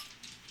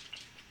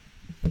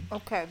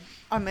 Okay,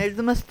 I made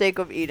the mistake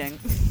of eating.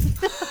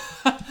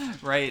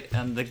 Right,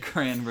 and the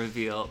grand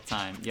reveal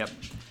time. Yep.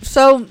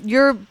 So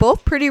you're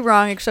both pretty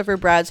wrong except for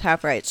Brad's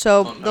half right. So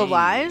Oh, the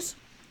no.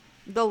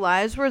 the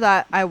lies were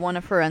that I won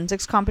a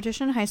forensics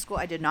competition in high school.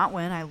 I did not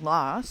win. I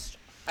lost.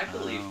 I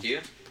believed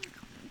you.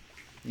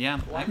 Yeah.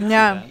 Why I can see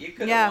Yeah. that. You could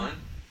have Yeah. won.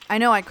 I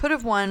know I could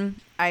have won.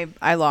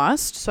 I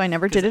lost, so I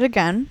never did it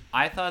again.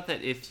 I thought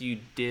that if you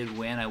did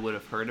win, I would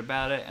have heard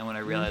about it, and what I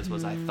realized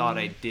was I thought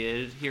I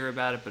did hear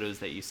about it, but it was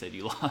that you said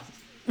you lost.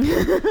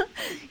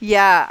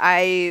 Yeah,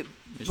 I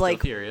You're like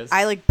still curious.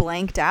 I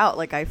blanked out.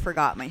 Like I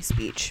forgot my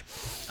speech.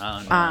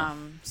 Oh, no.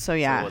 So So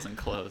yeah. it wasn't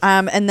close.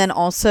 And then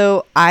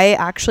also I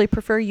actually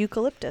prefer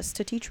eucalyptus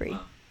to tea tree. Wow.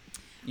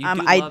 You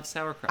do I- love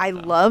sauerkraut, I though.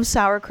 love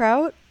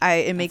sauerkraut.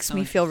 It makes so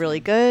me feel really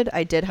interesting. good.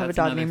 I did have That's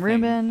a dog another named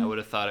thing Reuben. I would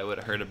have thought I would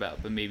have heard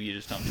about, but maybe you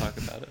just don't talk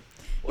about it.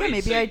 Yeah, Wait,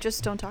 maybe so, I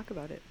just don't talk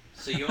about it.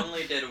 So you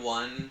only did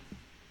one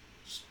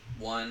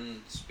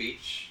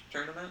speech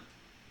tournament?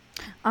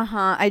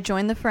 I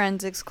joined the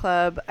forensics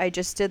club. I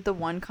just did the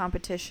one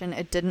competition.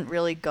 It didn't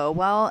really go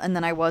well, and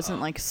then I wasn't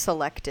Oh. like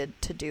selected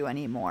to do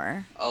any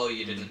more. Oh,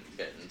 you didn't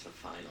get into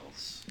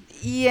finals.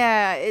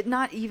 Yeah,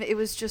 it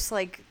was just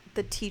like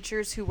the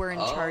teachers who were in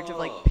charge of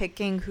like Oh.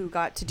 picking who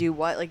got to do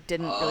what like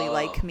didn't really Oh.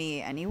 like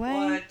me anyway.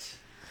 What?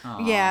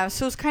 Aw. Yeah,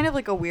 so it was kind of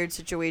like a weird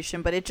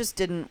situation, but it just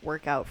didn't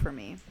work out for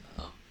me.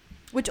 Oh.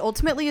 Which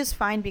ultimately is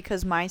fine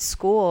because my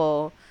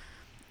school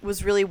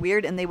was really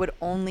weird and they would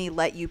only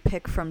let you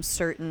pick from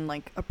certain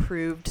like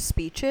approved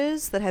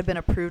speeches that had been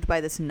approved by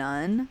this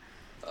nun.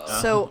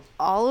 Oh. So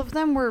all of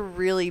them were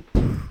really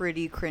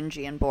pretty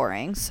cringy and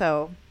boring.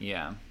 So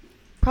Yeah.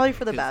 probably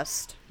for the 'Cause-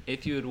 best.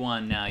 If you had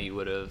won now, you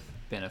would have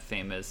been a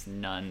famous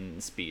nun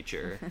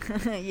speecher.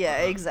 Yeah,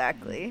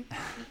 exactly.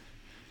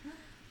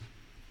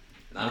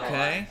 Not Okay. a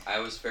lie. I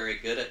was very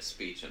good at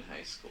speech in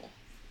high school.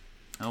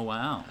 Oh,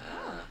 wow.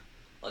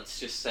 Let's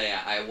just say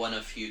I won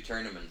a few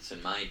tournaments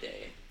in my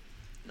day.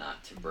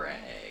 Not to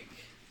brag.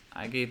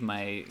 I gave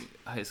my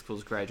high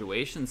school's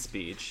graduation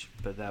speech,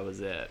 but that was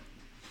it.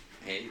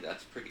 Hey,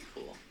 that's pretty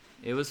cool.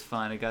 It was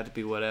fun. It got to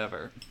be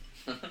whatever.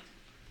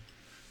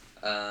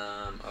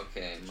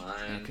 Okay,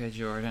 mine. Okay,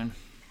 Jordan.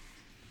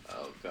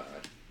 Oh god.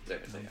 There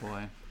Oh, they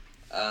boy.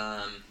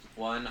 are.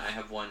 One, I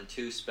have won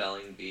 2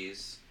 spelling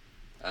bees.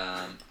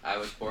 I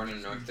was born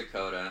in North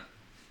Dakota.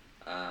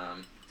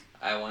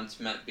 I once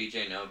met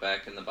BJ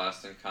Novak in the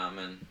Boston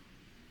Common.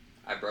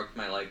 I broke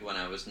my leg when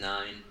I was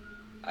 9.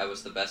 I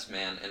was the best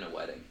man in a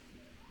wedding.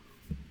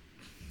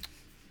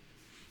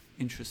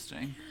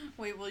 Interesting.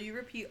 Wait, will you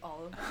repeat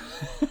all of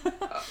them?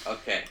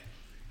 Okay.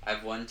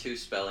 I've won 2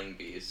 spelling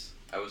bees.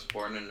 I was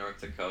born in North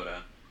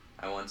Dakota.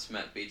 I once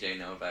met BJ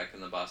Novak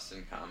in the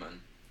Boston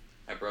Common.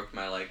 I broke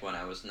my leg when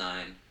I was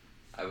 9.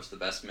 I was the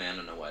best man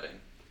in a wedding.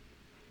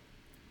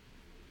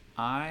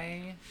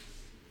 I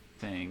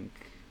think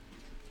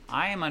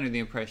I am under the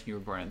impression you were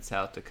born in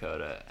South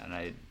Dakota, and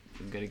I'm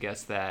gonna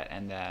guess that,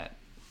 and that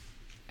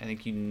I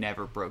think you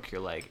never broke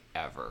your leg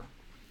ever.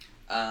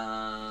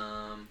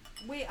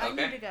 Wait, I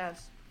need to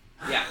guess.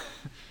 Yeah.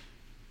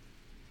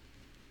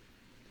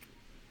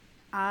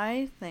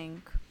 I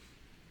think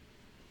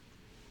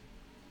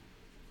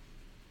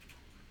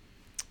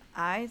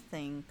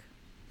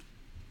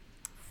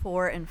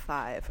 4 and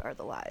 5 are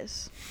the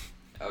lies.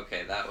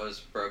 Okay, that was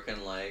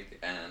Broken Leg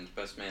and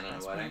Best Man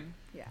at a Wedding. One.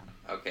 Yeah.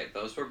 Okay,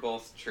 those were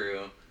both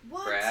true.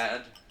 What?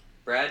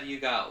 Brad, you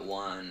got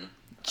one.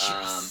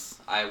 Yes.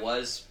 I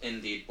was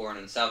indeed born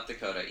in South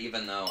Dakota,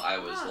 even though I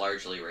was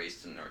largely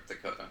raised in North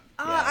Dakota.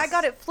 I Yes.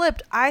 got it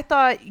flipped. I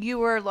thought you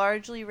were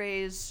largely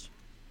raised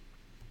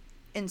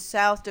in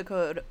South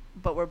Dakota,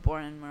 but were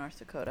born in North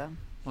Dakota.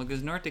 Well,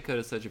 because North Dakota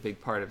is such a big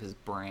part of his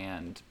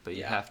brand, but you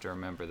Yeah. have to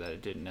remember that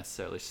it didn't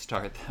necessarily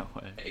start that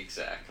way.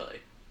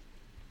 Exactly.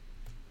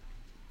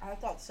 I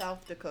thought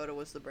South Dakota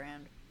was the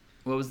brand.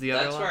 What was the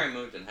other That's lie? where I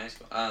moved in high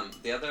school.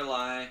 The other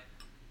lie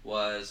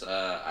was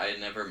I had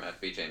never met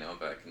BJ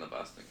Novak in the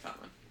Boston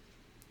Common.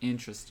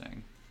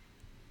 Interesting.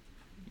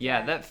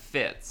 Yeah, that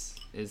fits,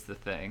 is the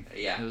thing.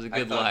 Yeah, It was a I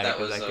good thought lie that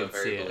because was I a could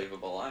very see it.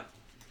 believable lie.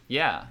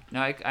 Yeah.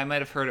 No, I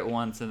might have heard it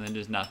once and then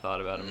just not thought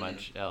about it Mhm.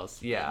 much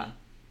else. Yeah.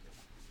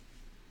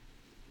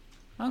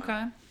 Mhm.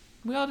 Okay.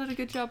 We all did a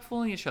good job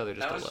fooling each other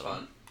just That a was little.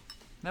 fun.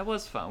 That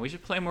was fun. We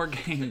should play more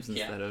games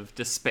Yeah. instead of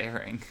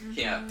despairing.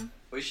 Yeah,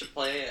 we should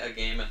play a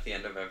game at the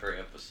end of every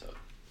episode.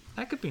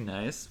 That could be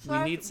nice.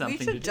 So we need something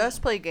We to should do.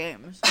 just play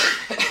games.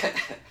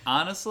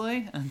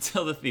 Honestly,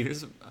 until the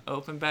theaters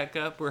open back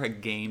up, we're a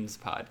games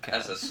podcast.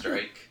 As a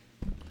strike.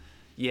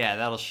 Yeah,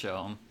 that'll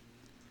show them.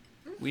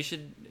 We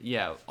should,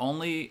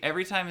 only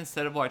every time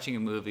instead of watching a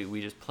movie,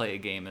 we just play a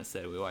game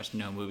instead. We watch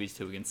no movies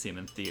till we can see them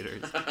in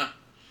theaters.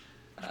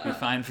 Be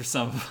fine for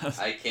some of us.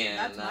 I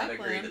That's my cannot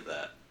agree plan. to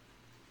that.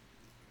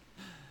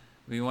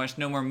 We can watch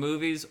no more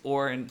movies,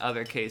 or in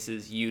other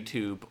cases,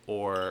 YouTube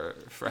or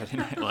Friday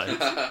Night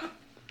Lights.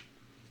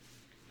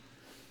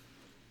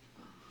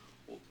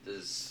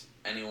 Does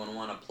anyone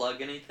want to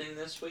plug anything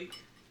this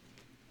week?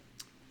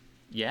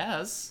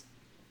 Yes.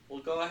 Well,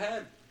 go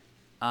ahead.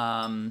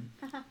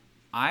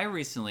 I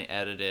recently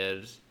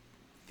edited,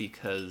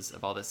 because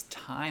of all this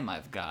time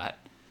I've got,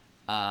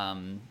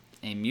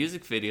 a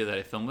music video that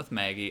I filmed with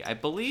Maggie. I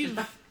believe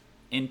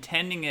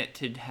intending it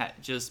to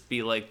just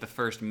be like the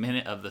first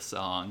minute of the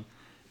song,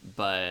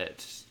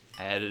 but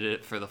I edited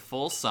it for the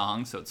full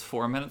song, so it's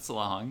 4 minutes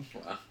long,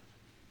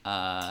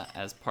 Wow.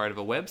 as part of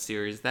a web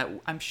series that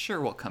I'm sure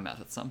will come out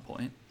at some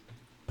point.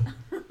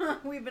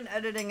 We've been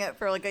editing it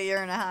for like a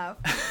year and a half.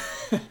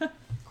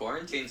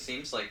 Quarantine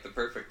seems like the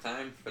perfect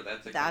time for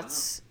that to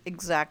That's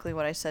exactly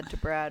what I said to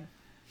Brad.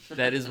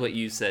 That is what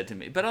you said to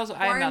me. But also,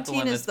 I'm not the Quarantine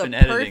one is that's the been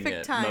editing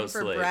perfect it time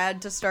mostly. for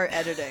Brad to start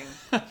editing.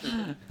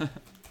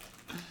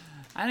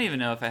 I don't even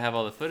know if I have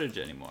all the footage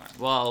anymore.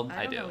 Well,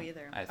 I don't do. know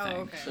either. I Oh, think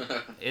okay. come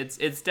out.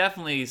 it's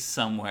definitely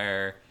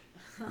somewhere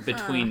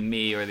between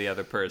me or the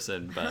other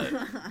person, but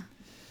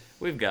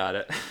we've got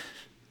it.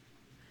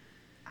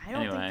 I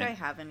don't think Anyway. I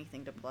have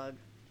anything to plug.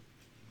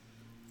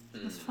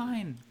 That's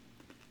fine.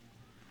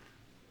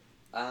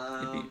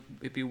 Um,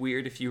 It'd be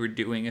weird if you were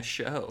doing a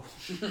show.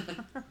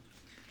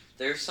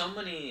 there's so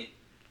many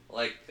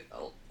like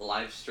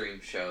live stream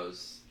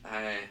shows.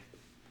 I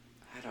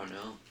don't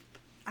know.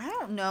 I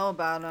don't know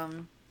about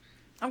them.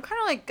 I'm kind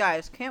of like,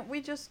 guys, can't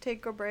we just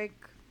take a break?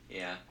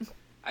 Yeah.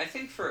 I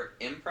think for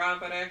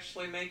improv it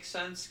actually makes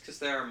sense because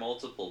there are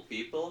multiple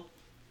people,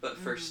 but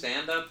for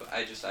stand up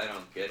I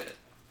don't get it.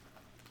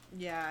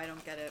 Yeah, I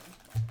don't get it.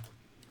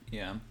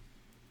 Yeah.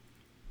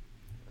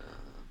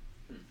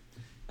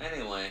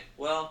 Anyway,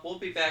 well, we'll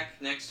be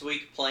back next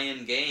week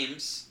playing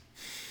games.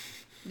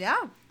 Yeah.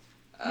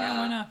 Yeah,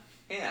 why not?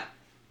 Yeah.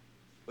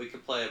 We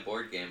could play a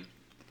board game,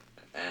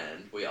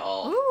 and we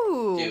all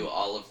Ooh. do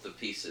all of the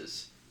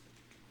pieces,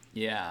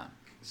 Yeah.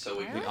 so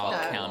we I can We like all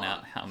follow that. count along.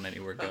 out how many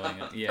we're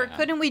going on. Or Yeah.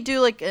 couldn't we do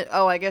like,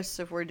 I guess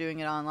if we're doing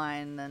it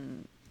online,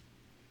 then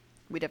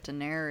we'd have to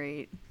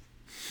narrate.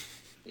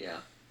 Yeah.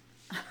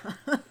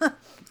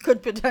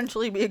 Could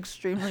potentially be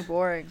extremely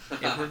boring.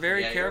 If we're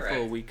very Yeah, you're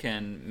careful, right. we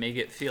can make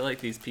it feel like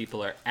these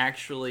people are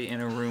actually in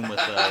a room with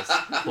us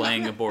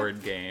playing a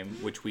board game,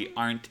 which we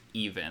aren't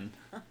even.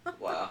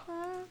 Wow.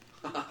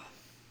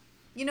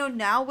 You know,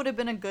 now would have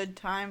been a good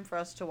time for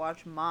us to watch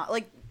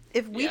Like,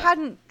 if we Yeah.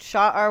 hadn't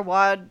shot our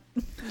wad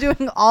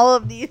doing all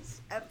of these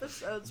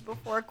episodes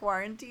before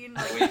quarantine,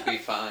 like, We'd be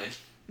fine.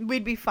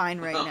 we'd be fine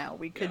right now.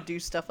 We could Yeah. do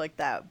stuff like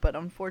that, but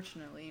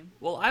unfortunately,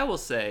 Well, I will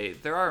say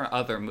there are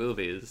other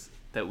movies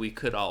that we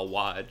could all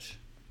watch.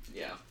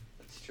 Yeah,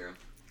 that's true.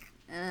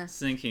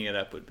 Syncing it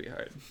up would be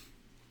hard.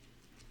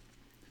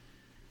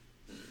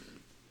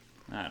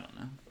 I don't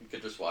know. We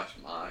could just watch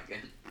Ma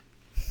again.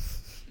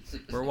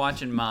 We're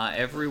watching Ma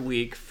every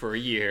week for a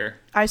year.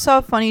 I saw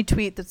a funny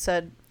tweet that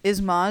said, "Is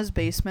Ma's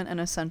basement an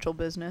essential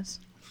business?"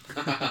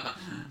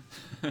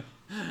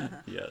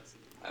 Yes.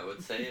 I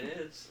would say it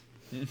is.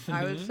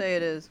 I would say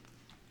it is.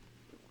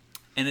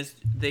 And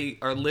they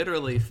are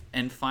literally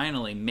and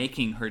finally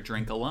making her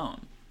drink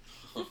alone.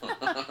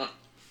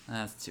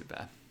 That's too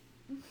bad.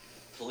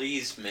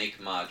 Please make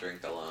Ma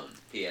drink alone.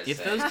 PSA.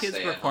 If those kids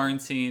Stay were at home.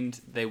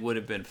 quarantined, they would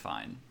have been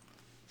fine.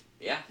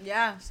 Yeah,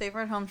 Yeah,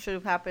 Safer at Home should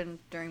have happened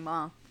during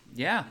Ma.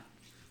 Yeah.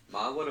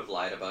 Ma would have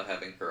lied about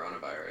having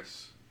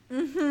coronavirus.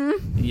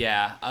 Mm-hmm.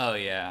 Yeah. Oh,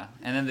 yeah.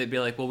 And then they'd be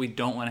like, well, we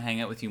don't want to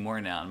hang out with you more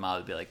now. And Ma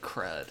would be like,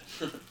 crud.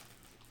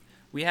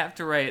 We have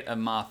to write a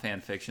Ma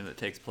fan fiction that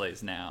takes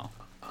place now.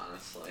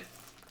 Honestly.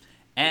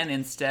 And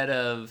instead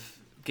of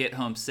get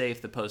home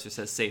safe, the poster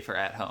says safer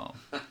at home.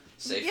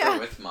 Safer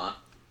with Ma.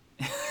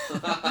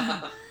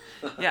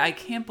 Yeah, I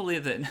can't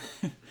believe that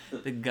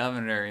the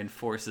governor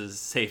enforces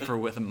safer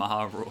with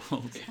Ma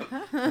rules.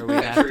 Or we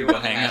have to go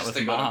hang out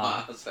with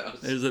Ma.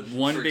 There's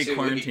one big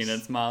quarantine,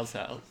 it's Ma's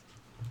house.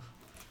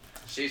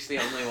 She's the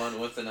only one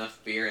with enough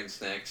beer and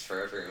snacks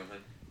for everyone.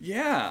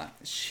 Yeah,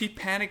 she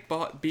panic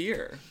bought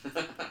beer.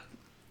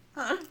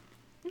 Well,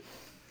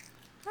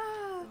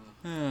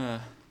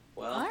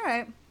 all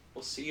right.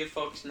 We'll see you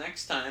folks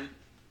next time.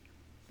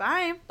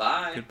 Bye.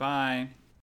 Bye. Goodbye.